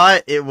I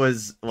thought it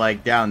was,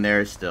 like, down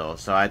there still.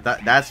 So I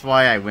thought that's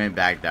why I went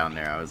back down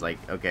there. I was like,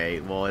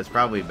 okay, well, it's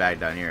probably back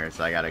down here,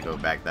 so I gotta go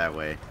back that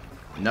way.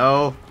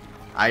 No,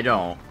 I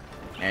don't.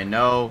 And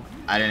no,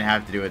 I didn't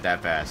have to do it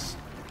that fast.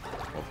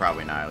 Well,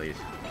 probably not, at least.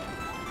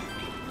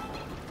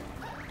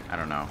 I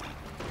don't know.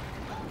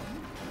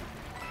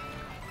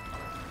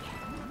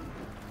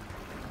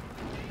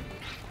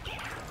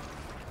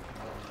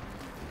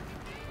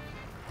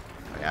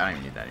 Okay, I don't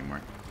even need that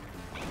anymore.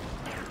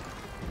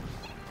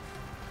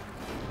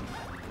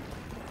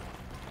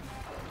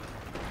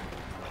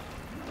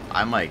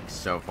 I'm like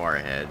so far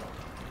ahead.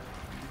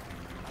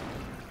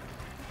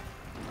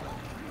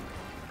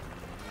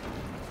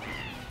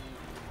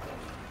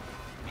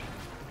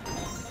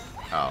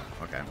 Oh,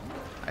 okay.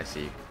 I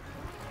see.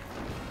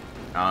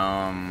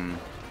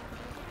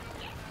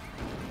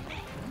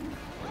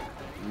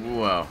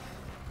 Whoa.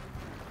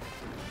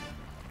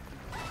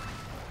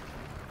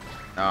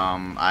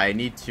 I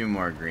need 2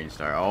 more green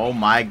star. Oh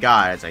my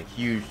god, it's a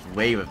huge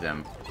wave of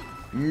them.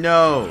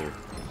 No!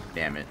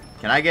 Damn it.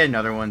 Can I get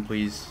another one,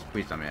 please?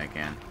 Please tell me I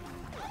can.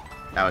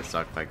 That would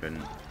suck if I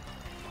couldn't.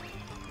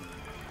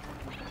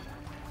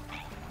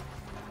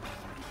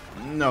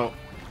 No.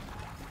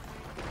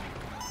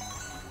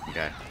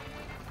 Okay.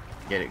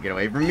 Get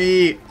away from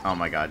me! Oh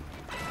my god.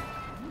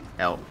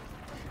 Help.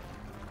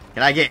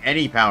 Can I get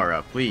any power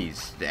up,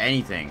 please?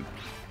 Anything.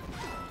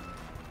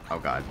 Oh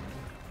god.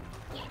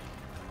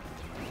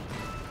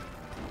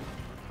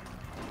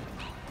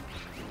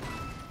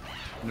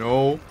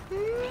 No.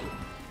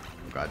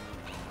 Oh god.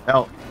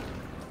 Help.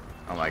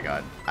 Oh my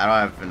god. I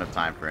don't have enough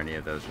time for any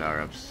of those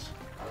power-ups.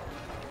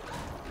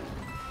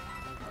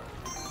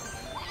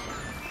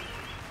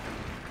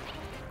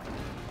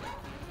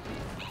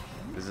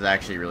 This is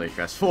actually really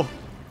stressful.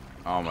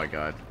 Oh my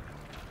god.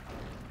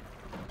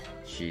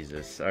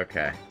 Jesus.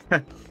 Okay.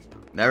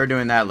 Never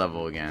doing that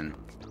level again.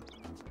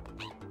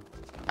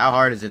 How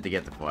hard is it to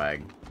get the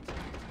flag?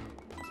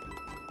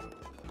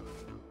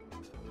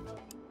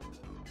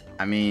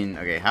 I mean,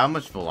 okay, how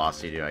much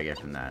velocity do I get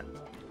from that?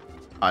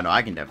 Oh no,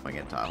 I can definitely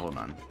get top. Hold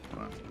on.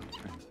 Hold on.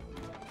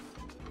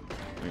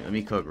 Let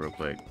me cook real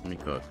quick. Let me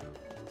cook.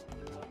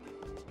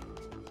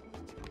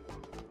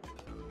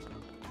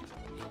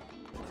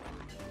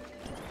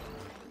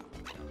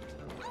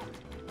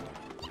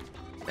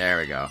 There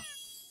we go.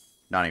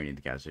 Don't even need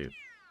the cat suit.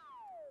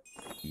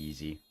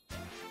 Easy.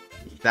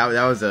 That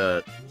was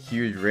a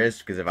huge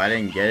risk, because if I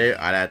didn't get it,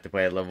 I'd have to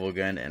play a level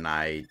again, and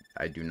I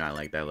do not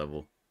like that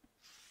level.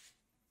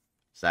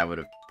 So that would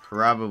have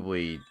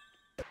probably...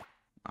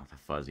 Oh, the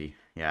fuzzy.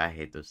 Yeah, I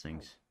hate those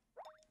things.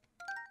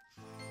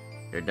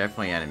 They're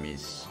definitely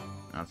enemies.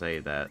 I'll tell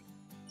you that.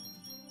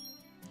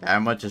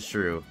 That much is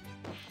true.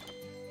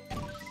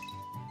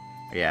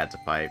 Yeah, it's a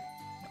pipe.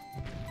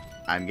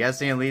 I'm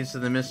guessing it leads to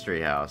the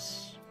mystery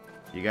house.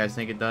 You guys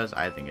think it does?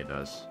 I think it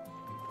does.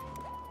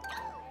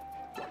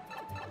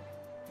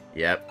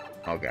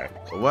 Yep. Okay.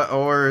 What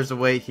ores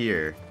await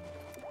here?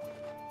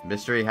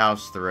 Mystery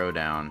house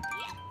throwdown.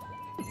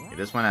 Okay,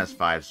 this one has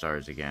 5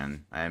 stars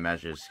again. I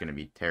imagine it's gonna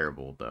be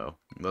terrible though.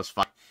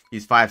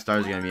 These 5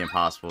 stars are gonna be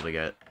impossible to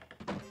get.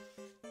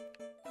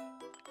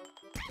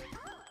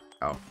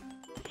 Oh.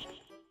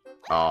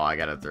 Oh, I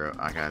gotta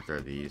throw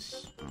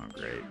these. Oh,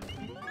 great.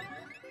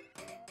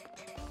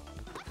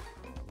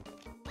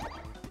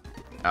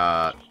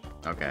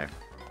 Okay.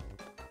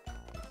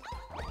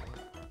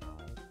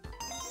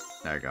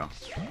 There we go.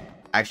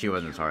 Actually, it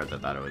wasn't as hard as I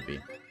thought it would be.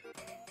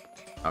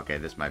 Okay,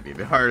 this might be a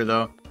bit harder,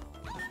 though.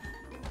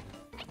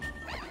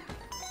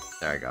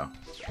 There we go.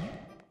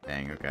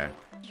 Dang, okay.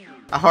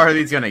 How hard are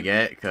these gonna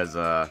get? Because,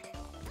 oh.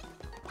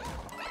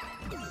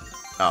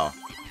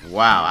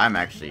 Wow, I'm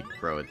actually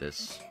pro at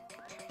this.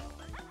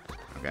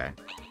 Okay.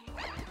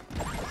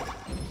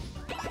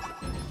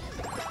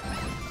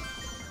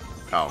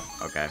 Oh,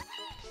 okay.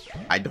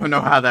 I don't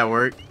know how that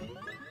worked.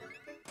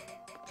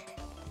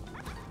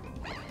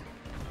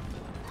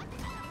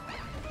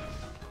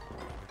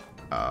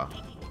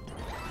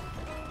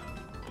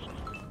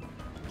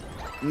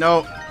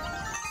 No.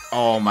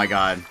 Oh my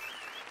god.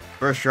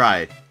 First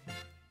try.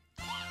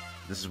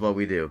 This is what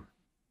we do.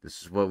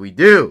 This is what we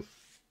do.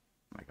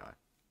 Oh my god.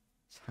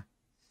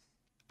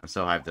 I'm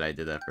so hyped that I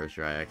did that first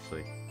try,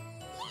 actually.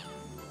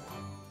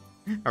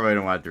 I really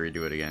don't want to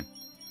redo it again.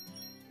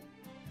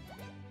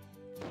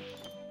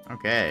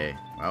 Okay.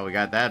 Well, we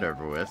got that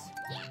over with.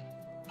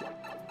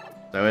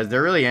 So, is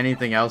there really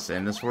anything else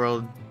in this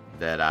world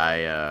that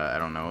I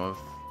don't know of?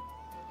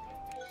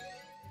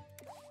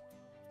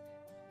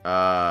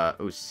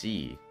 Oh,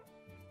 C.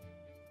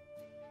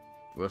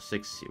 World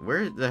 6C.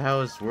 Where the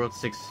hell is World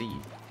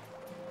 6C?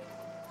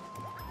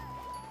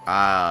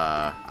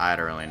 I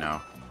don't really know.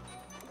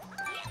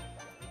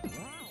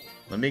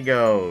 Let me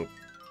go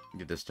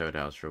get this Toad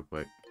House real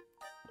quick.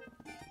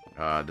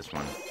 This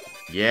one.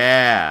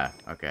 Yeah!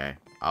 Okay.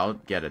 I'll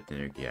get a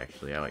Tanuki,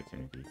 actually. I like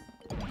Tanuki.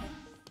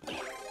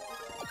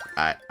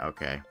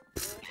 Okay.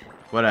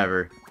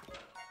 Whatever.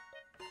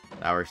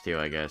 That works too,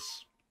 I guess.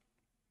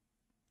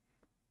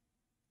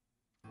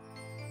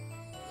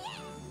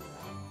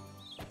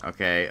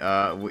 Okay,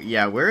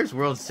 yeah, where is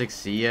World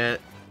 6C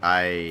at?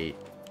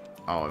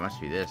 Oh, it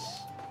must be this.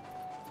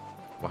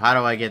 Well, how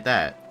do I get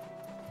that?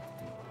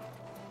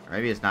 Or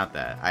maybe it's not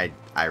that.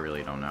 I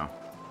really don't know.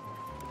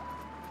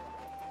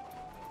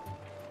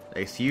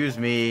 Excuse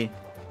me.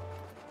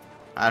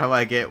 How do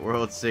I get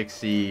World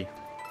 6C?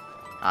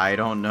 I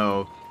don't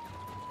know.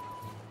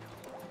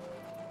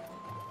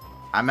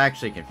 I'm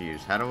actually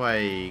confused. How do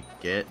I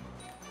get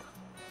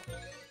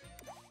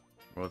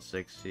World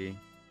 6C?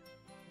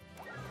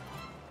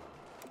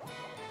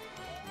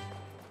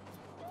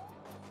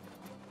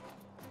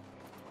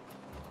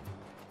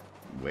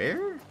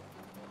 Where?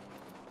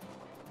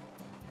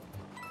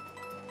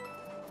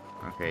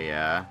 Okay,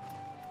 yeah.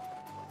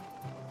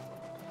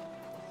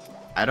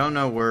 I don't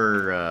know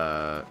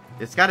where,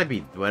 it's gotta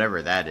be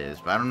whatever that is,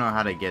 but I don't know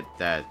how to get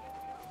that,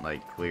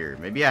 like, clear.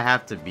 Maybe I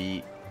have to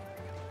beat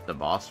the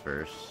boss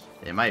first.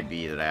 It might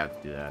be that I have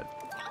to do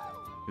that.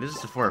 This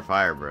is the 4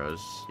 Fire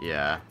Bros.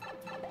 Yeah.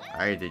 I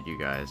already did you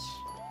guys.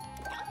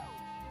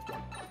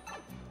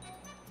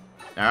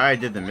 I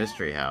already did the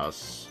Mystery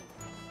House.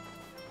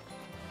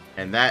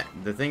 And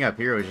the thing up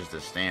here was just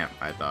a stamp,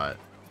 I thought.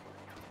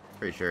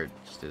 Pretty sure it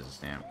just is a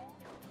stamp.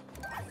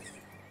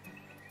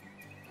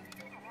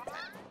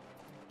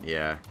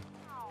 Yeah.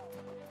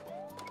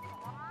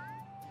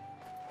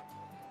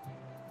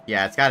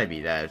 Yeah, it's gotta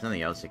be that. There's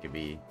nothing else it could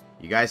be.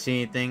 You guys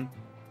see anything?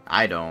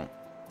 I don't.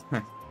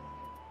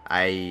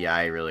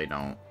 I really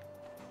don't.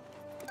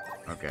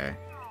 Okay.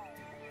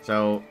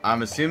 So,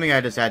 I'm assuming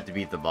I just had to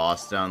beat the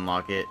boss to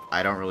unlock it.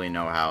 I don't really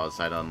know how else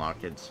I'd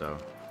unlock it, so...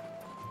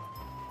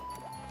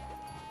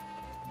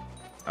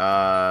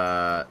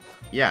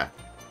 yeah.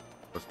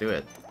 Let's do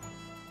it.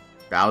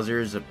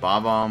 Bowser's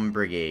Bob-omb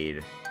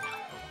Brigade.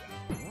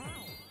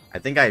 I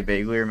think I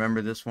vaguely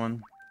remember this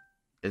one.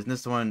 Isn't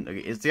this the one?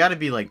 It's gotta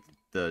be like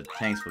the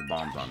tanks with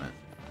bombs on it.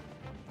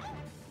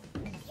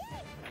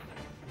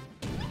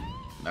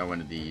 Not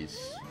one of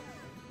these.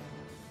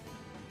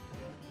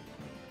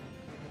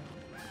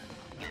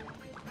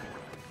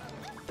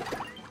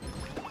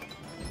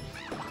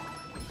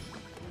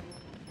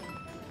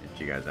 Get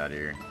you guys out of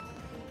here.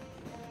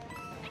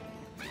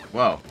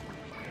 Whoa.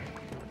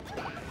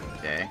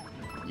 Okay.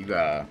 You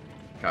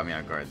caught me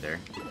on guard there.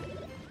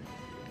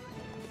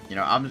 You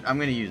know, I'm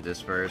gonna use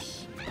this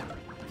first.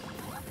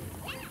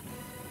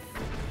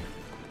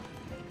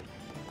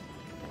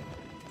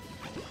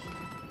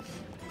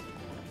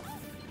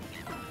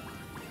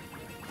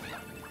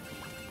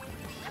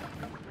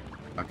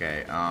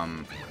 Okay,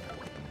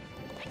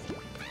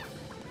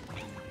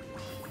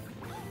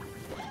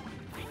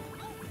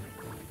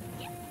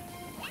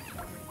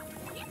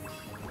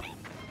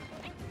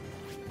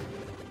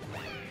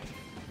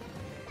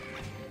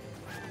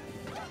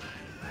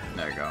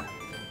 there you go.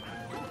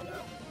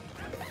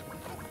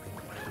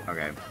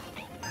 Okay.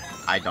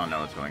 I don't know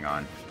what's going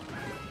on.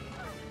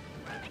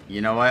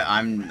 You know what?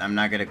 I'm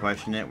not gonna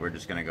question it. We're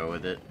just gonna go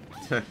with it.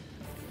 This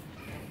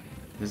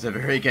is a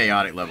very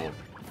chaotic level.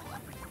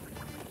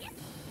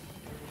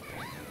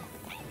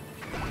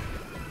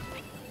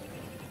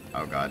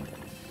 Oh god.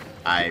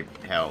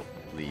 Help,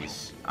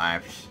 please.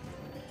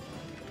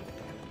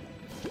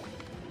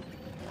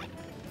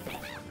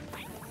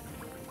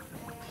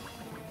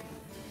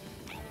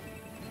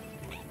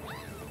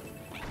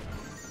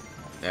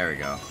 There we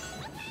go.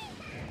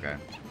 Okay.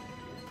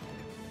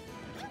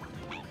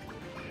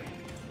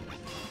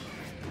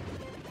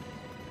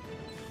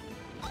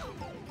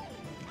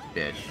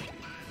 Bitch.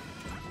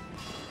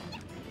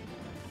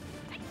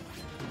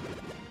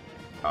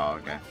 Oh,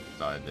 okay.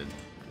 That's all I did.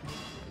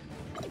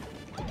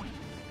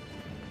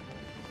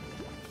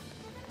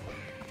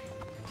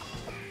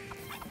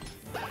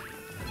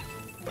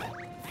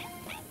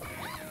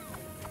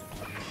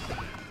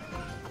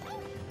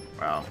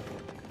 Wow.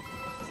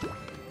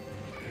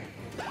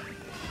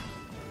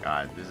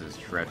 God, this is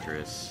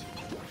treacherous.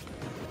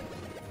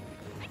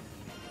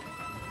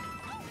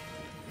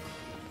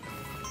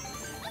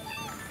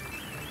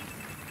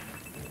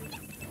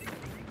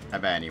 I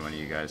bet any one of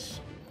you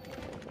guys.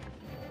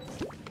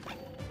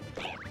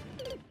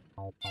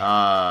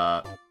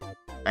 I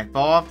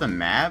fall off the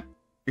map?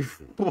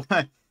 What?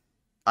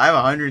 I have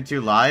 102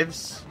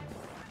 lives?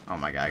 Oh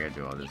my god, I gotta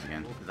do all this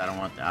again. Because I don't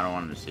want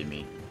them to see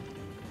me.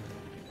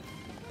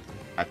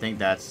 I think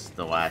that's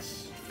the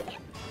last.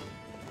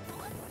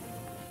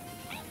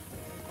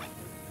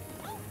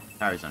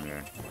 Harry's on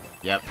here.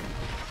 Yep.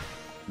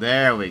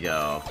 There we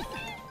go.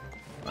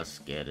 Let's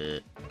get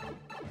it.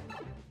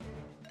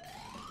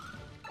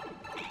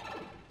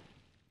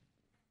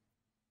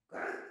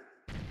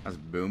 That's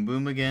Boom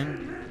Boom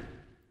again?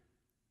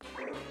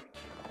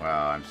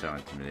 Wow, I'm so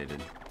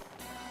intimidated.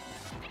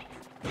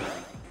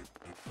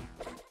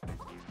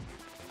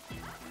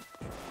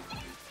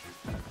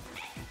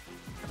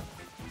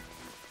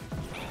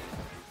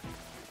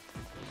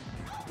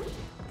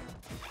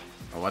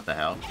 Oh, what the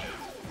hell?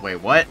 Wait,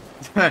 what?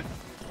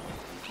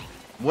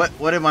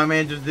 What did my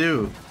man just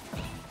do?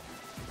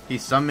 He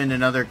summoned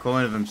another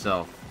clone of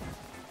himself.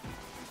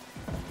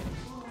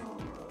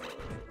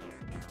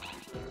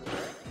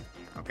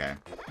 Okay.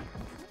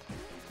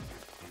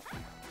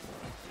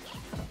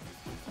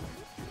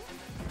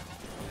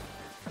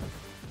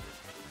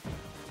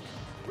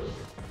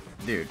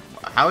 Dude,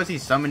 how is he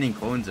summoning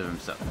clones of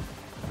himself?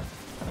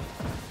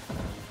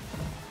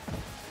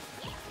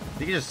 I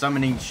think he's just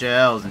summoning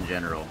shells in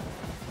general.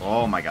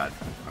 Oh my god.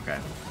 Okay.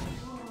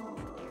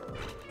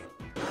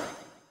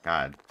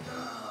 God.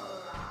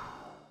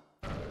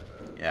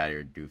 Yeah,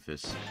 you're a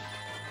doofus.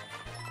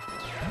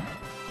 I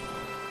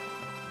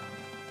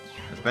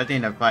was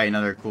expecting to fight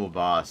another cool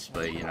boss,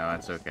 but you know,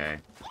 it's okay.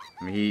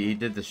 I mean, he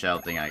did the shell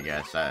thing, I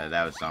guess.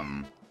 That was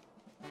something.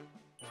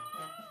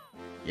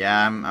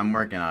 Yeah, I'm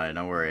working on it.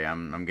 Don't worry.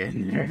 I'm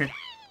getting there.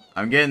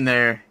 I'm getting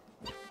there.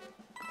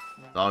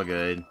 It's all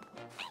good.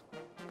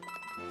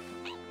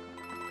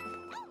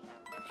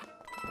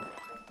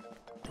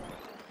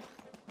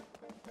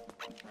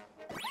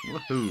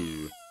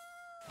 Woohoo!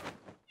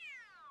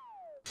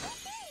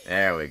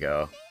 There we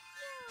go.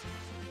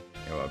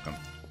 You're welcome.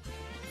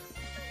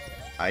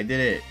 I did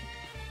it.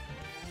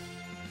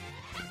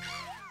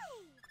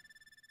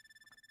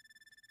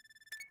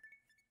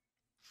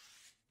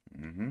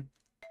 Mm-hmm.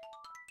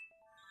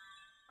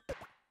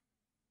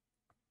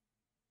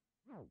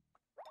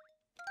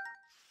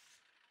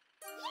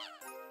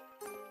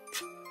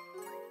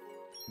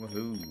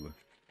 Woohoo.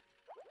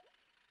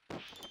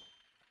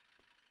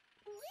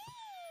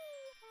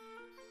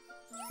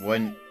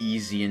 One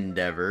easy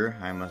endeavor,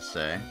 I must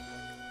say.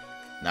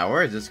 Now,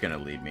 where is this gonna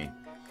lead me?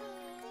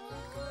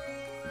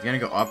 It's gonna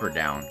go up or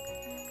down?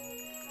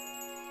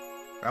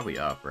 Probably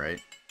up, right?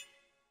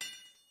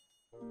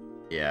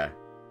 Yeah.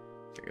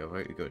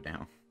 Go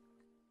down.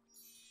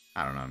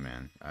 I don't know,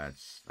 man. I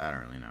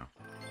don't really know.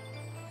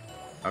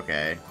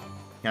 Okay.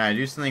 Can I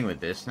do something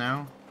with this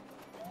now?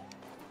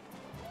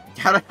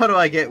 How the hell do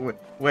I get...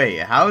 Wait,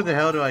 how the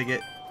hell do I get...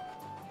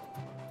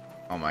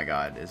 Oh my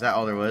god, is that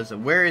all there was?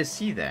 Where is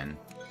C then?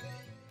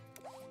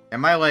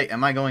 Am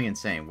I going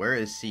insane? Where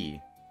is C?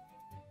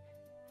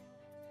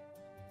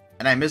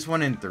 And I missed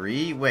 1 in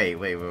 3?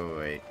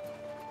 Wait.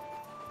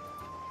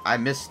 I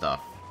missed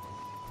stuff.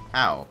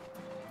 How?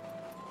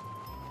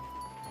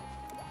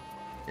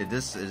 Is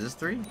this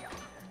 3?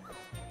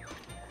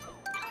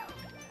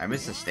 I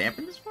missed a stamp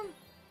in this one?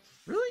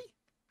 Really?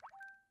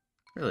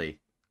 Really?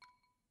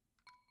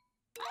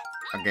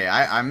 Okay,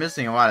 I'm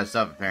missing a lot of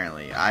stuff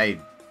apparently.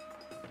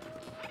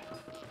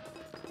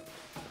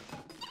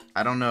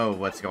 I don't know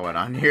what's going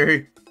on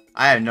here.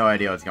 I have no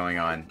idea what's going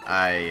on.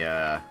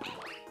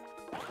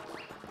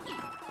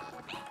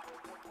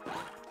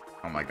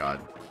 Oh my god.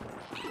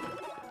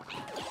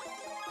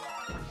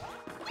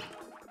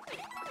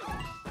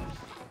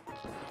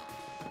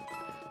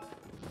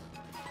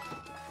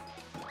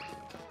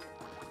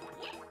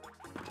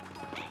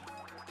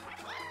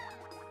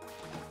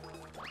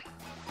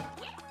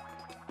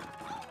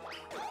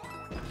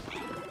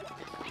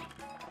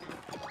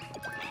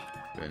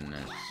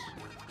 Goodness.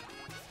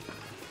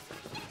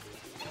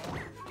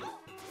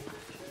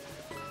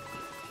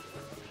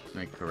 Let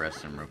me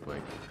caress him real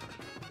quick.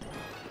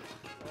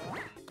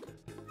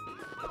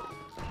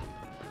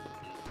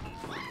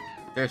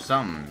 There's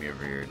something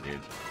over here, dude.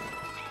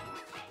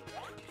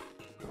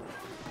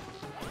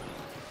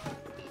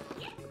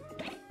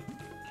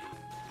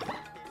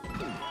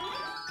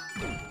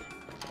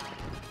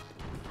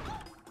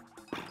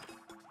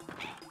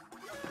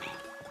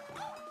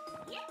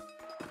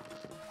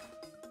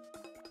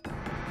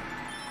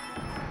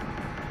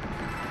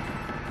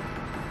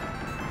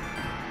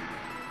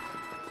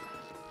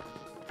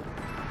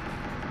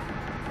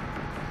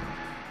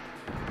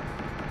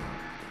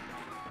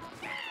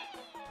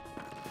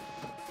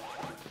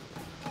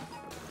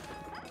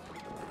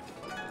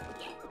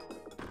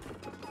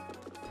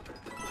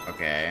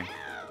 Okay.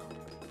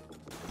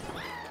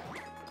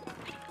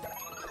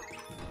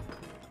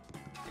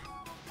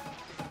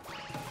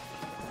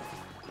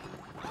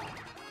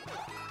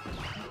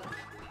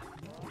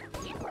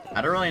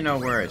 I don't really know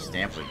where a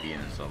stamp would be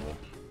in this level.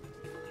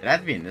 It'd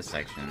have to be in this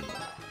section.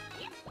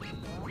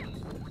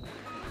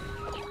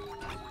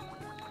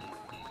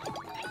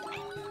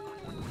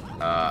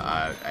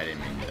 I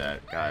didn't mean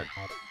that. God.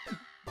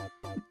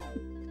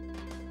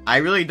 I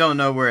really don't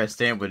know where a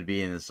stamp would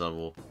be in this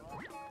level.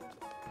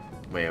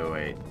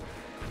 Wait.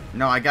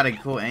 No, I got a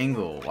cool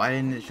angle. Why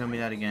didn't it show me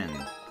that again?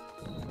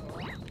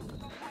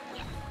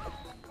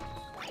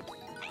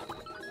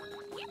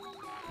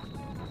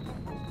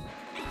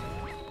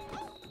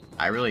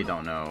 I really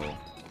don't know.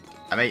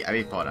 I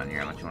may fall down here.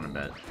 How much you want to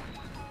bet?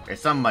 Or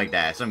something like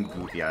that. Some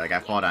goofy. Like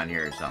I fall down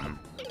here or something.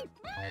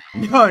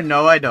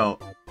 No, I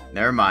don't.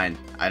 Never mind.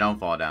 I don't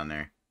fall down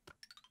there.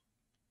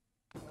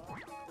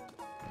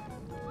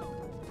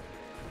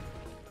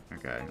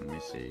 Okay, let me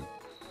see.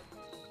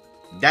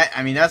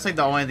 I mean, that's like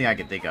the only thing I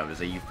can think of is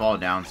that you fall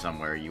down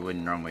somewhere you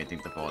wouldn't normally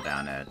think to fall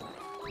down at.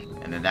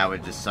 And then that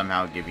would just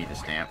somehow give me the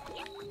stamp.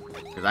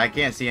 Because I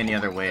can't see any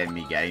other way of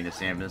me getting the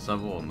stamp in this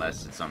level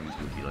unless it's something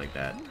goofy like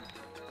that.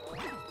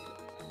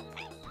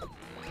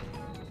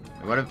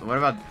 What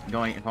about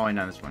falling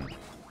down this one?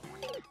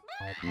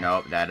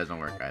 Nope, that doesn't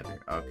work either.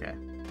 Okay.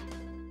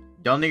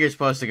 Don't think you're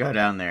supposed to go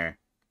down there.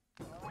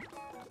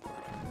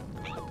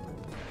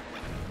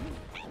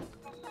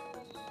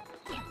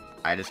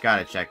 I just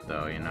gotta check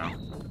though, you know?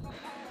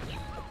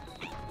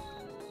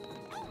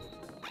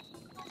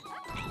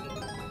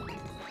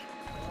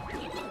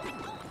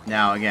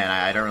 Now again,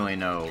 I don't really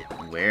know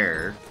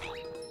where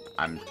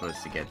I'm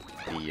supposed to get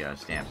the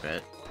stamp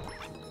bit.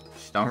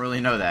 Just don't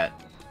really know that.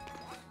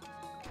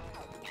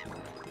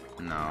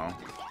 No.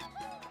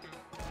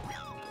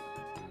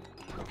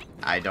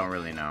 I don't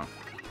really know.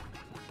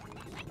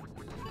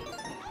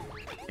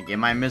 Like,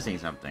 am I missing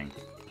something?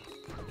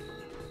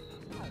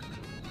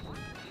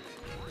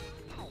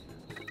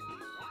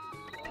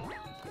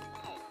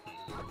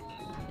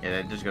 Yeah,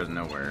 that just goes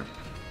nowhere.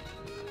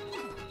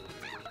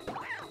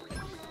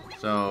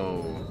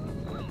 So...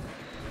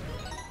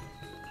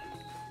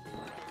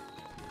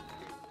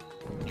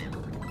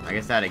 I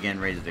guess that again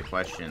raises the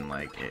question,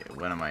 like,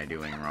 what am I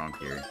doing wrong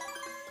here?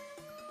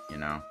 You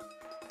know?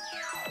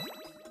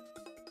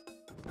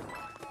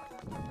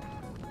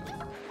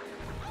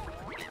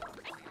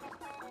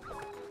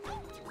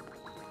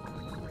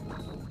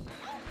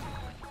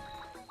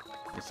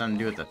 It's something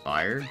to do with the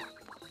fire?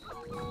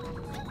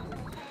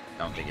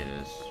 Don't think it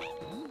is.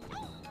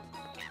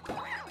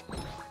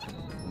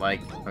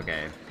 Like,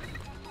 okay.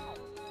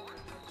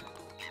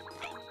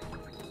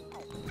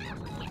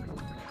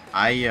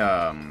 I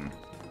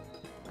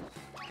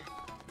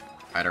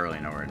don't really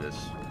know where it is.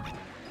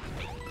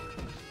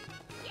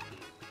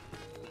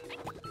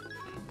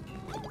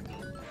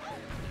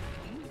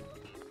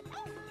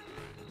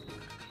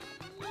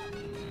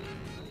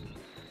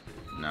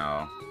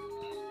 No.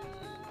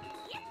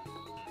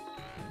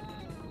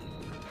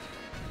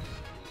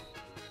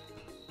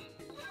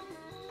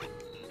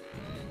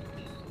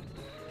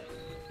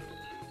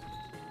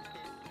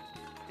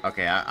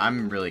 Okay,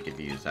 I'm really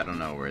confused. I don't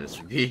know where this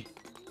would be.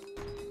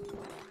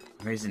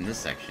 Maybe it's in this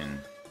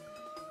section.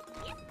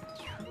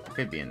 It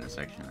could be in this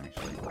section,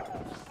 actually.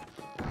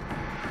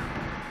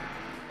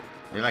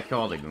 Maybe I kill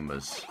all the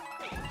Goombas.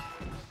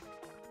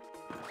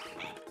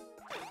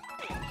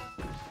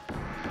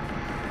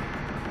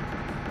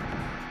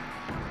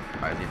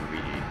 I think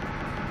Luigi.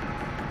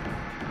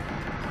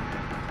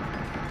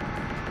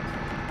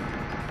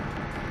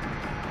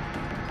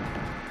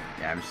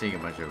 Yeah, I'm seeing a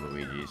bunch of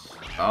Luigis.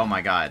 Oh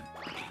my god.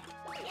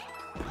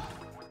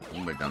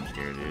 Goomba jump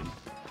scare, dude.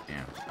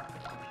 Damn.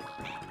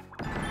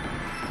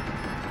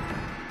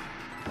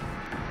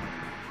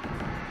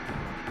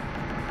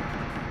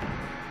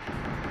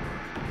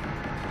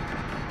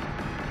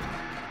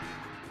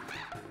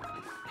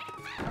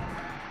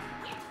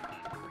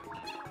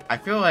 I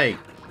feel like...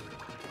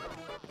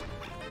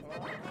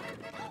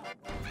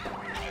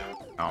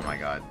 Oh my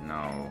god,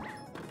 no.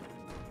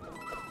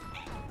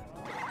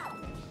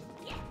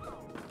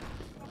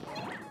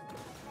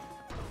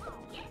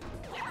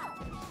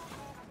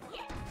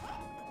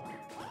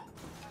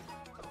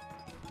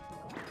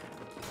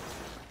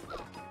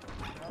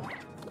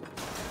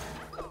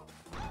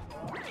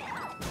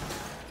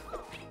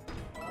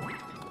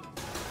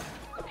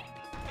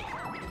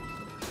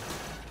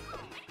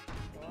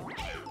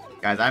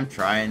 Guys, I'm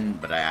trying,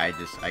 but I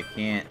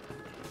can't.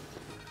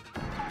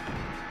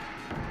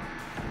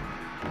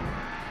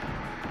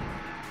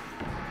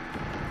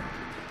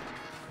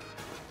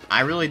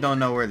 I really don't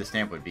know where the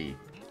stamp would be.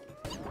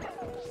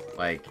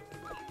 Like,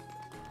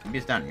 maybe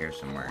it's down here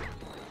somewhere.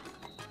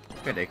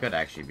 It could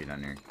actually be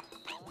down here.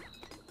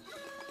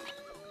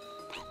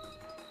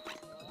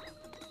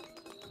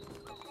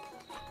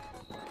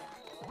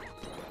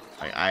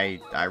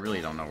 I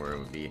really don't know where it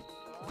would be.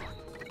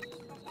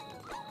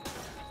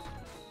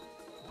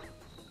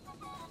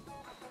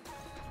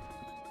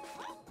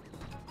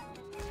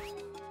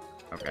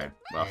 Okay,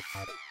 well.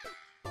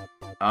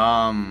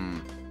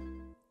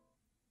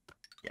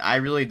 I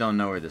really don't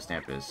know where the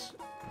stamp is.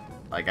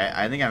 Like,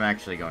 I think I'm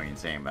actually going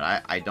insane,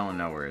 but I don't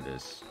know where it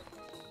is.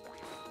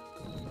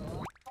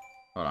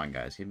 Hold on,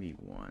 guys. Give me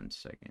 1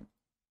 second.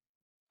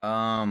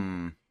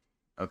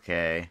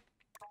 Okay.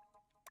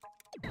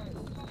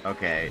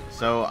 Okay,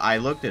 so I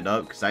looked it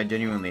up because I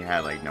genuinely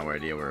had, like, no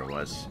idea where it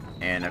was.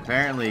 And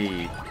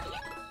apparently,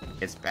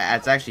 it's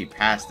actually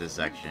past this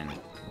section.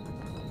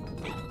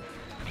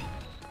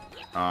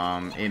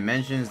 It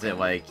mentions that,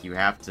 like, you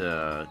have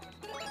to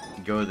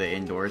go to the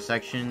indoor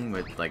section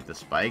with, like, the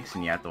spikes,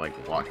 and you have to,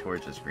 like, walk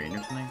towards the screen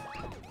or something.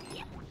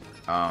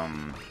 I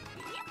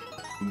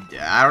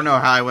don't know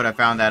how I would have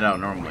found that out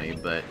normally,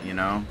 but, you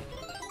know.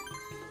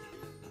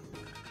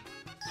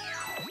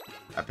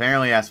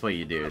 Apparently that's what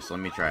you do, so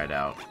let me try it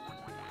out.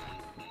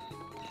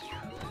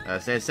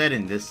 So it said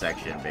in this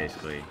section,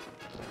 basically.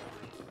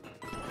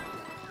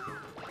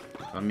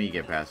 Let me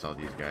get past all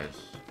these guys.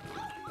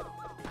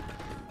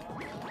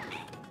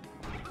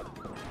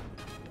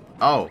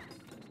 Oh!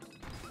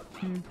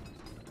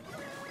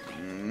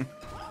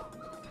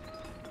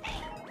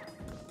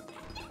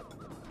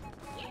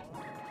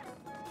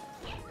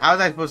 How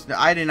was I supposed to...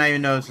 I didn't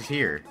even know this was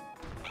here.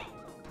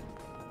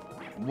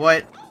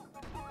 What?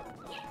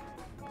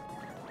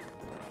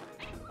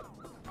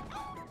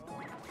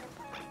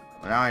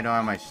 Well, now I don't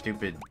have my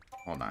stupid...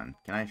 Hold on.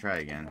 Can I try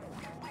again?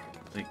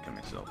 Think to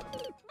myself.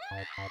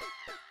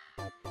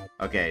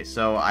 Okay,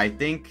 so I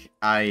think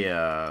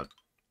I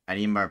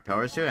need more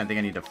power suit. I think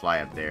I need to fly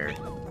up there.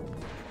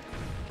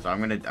 So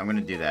I'm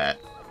gonna do that.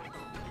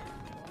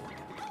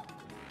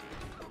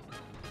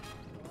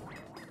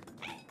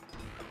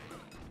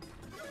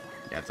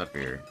 Yeah, it's up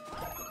here.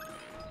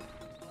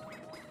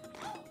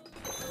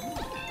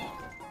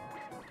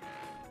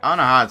 I don't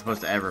know how I'm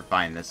supposed to ever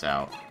find this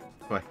out.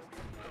 But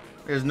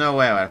there's no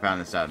way I would have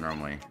found this out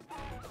normally.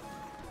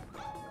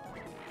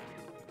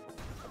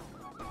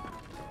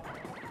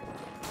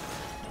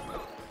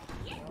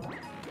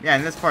 Yeah,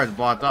 and this part's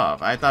blocked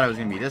off. I thought it was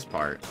gonna be this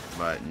part,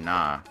 but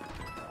nah.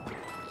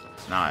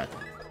 It's not.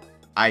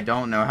 I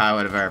don't know how I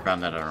would have ever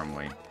found that out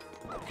normally.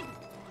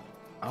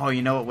 Oh,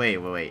 you know what?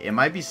 Wait. It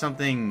might be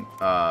something,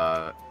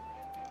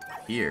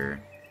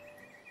 here.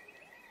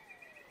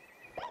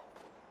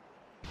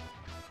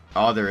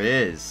 Oh, there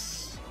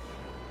is.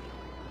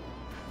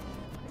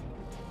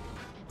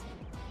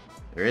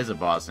 There is a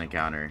boss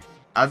encounter.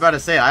 I was about to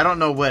say, I don't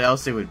know what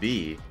else it would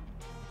be.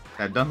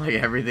 I've done, like,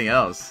 everything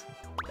else.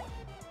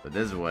 But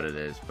this is what it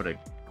is. Put a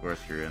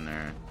corkscrew in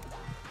there.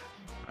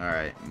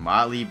 Alright.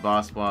 Motley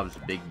Boss Bob's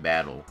Big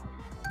Battle.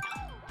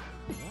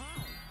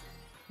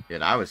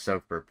 Dude, I was so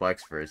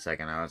perplexed for a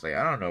second. I was like,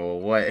 I don't know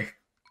what is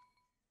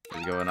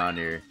going on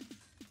here.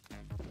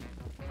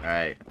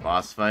 Alright,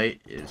 boss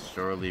fight is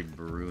surely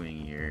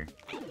brewing here.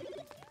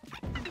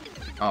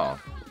 Oh,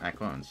 that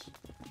clones.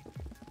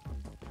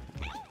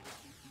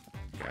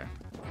 Okay.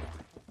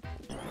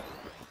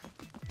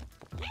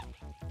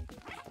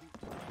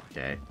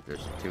 Okay,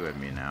 there's two of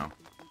me now.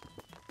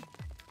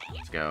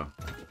 Let's go.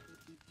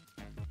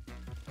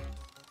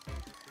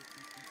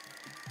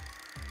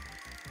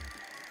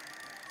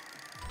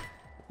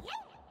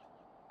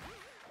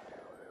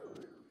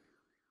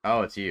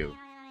 Oh, it's you.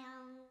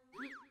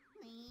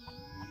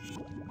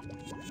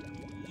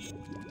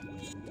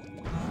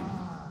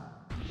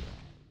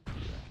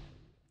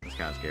 It's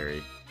kind of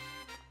scary.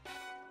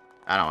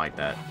 I don't like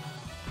that.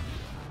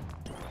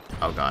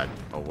 Oh god.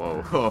 Oh,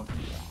 whoa.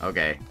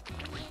 Okay.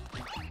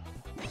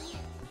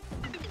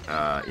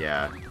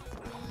 Yeah.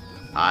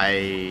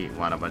 I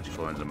want a bunch of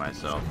clones of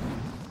myself.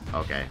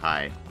 Okay,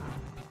 hi.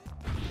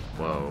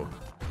 Whoa.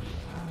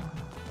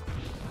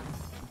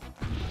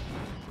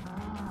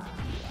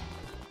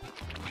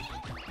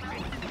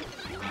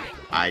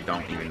 I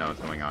don't even know what's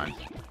going on.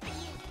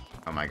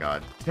 Oh my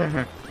god.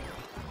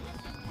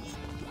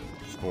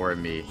 For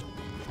me.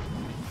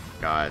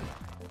 God.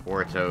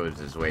 4 toads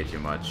is way too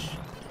much.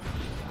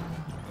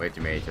 Way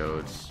too many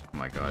toads. Oh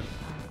my god.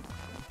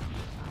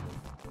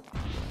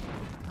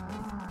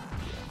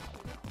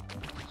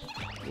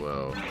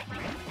 Whoa.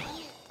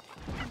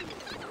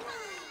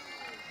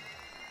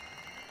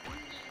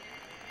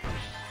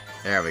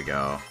 There we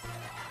go.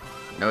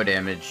 No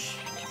damage.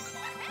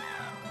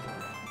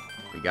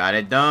 We got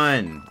it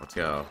done! Let's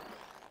go.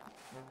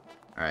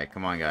 Alright,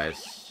 come on,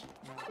 guys.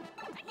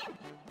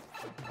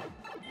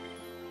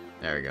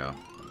 There we go.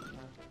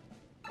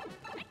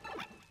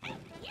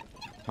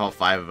 All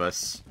 5 of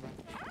us.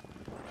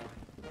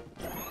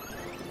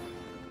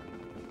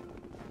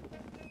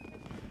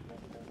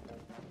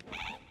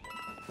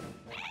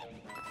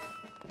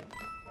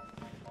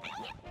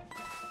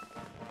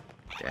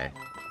 Okay.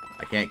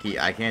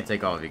 I can't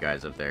take all of you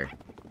guys up there.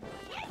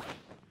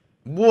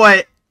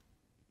 What?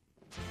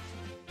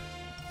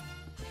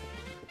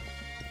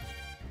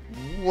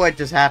 What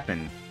just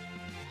happened?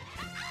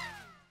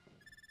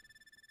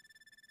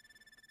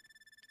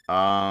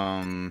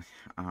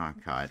 Oh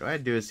god, do I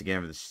do this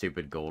again with the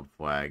stupid gold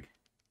flag?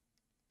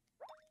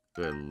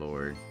 Good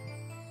lord.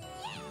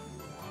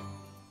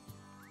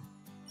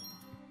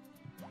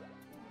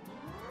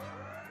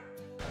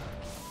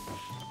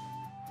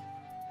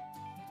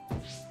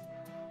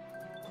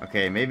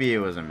 Okay, maybe it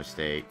was a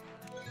mistake.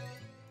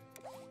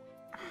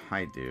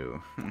 I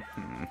do.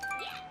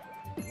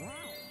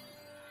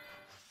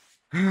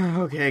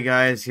 Okay,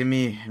 guys, give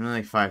me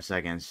like 5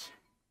 seconds.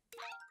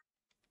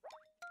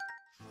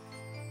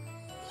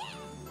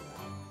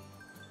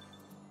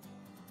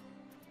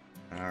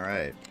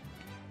 Alright.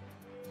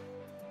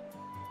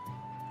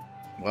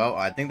 Well,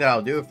 I think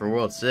that'll do it for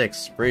World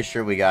 6. Pretty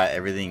sure we got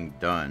everything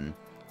done.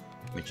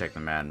 Let me check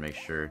the map and make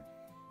sure.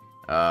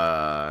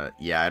 Yeah,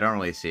 I don't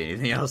really see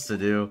anything else to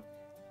do.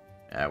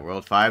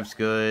 World 5's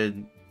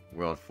good.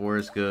 World 4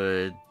 is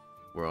good.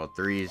 World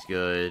 3 is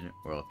good.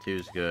 World 2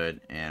 is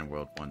good. And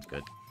World 1's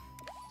good.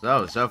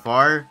 So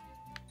far,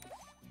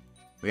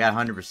 we got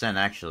 100%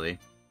 actually.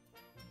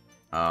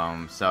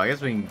 So I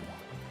guess we can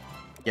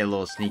get a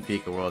little sneak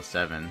peek of World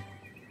 7.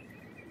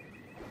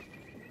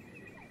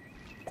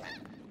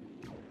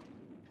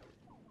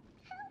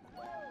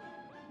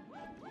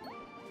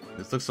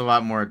 This looks a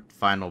lot more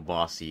final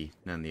bossy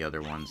than the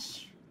other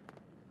ones.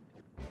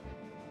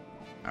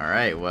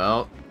 Alright,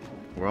 well,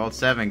 World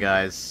 7,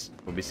 guys.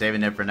 We'll be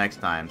saving it for next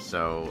time,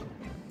 so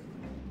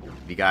if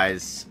you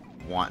guys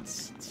want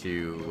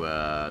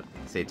to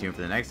stay tuned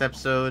for the next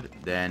episode,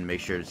 then make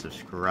sure to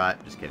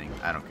subscribe. Just kidding,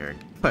 I don't care.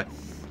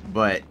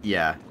 But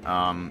yeah,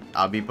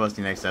 I'll be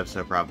posting next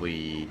episode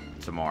probably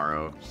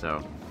tomorrow,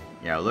 so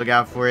yeah, look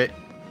out for it.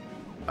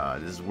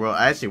 This is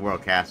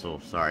World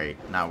Castle, sorry,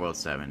 not World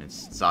 7,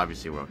 it's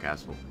obviously World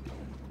Castle.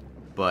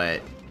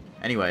 But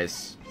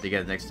anyways, see you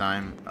guys next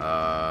time.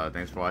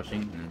 Thanks for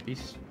watching, and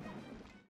peace.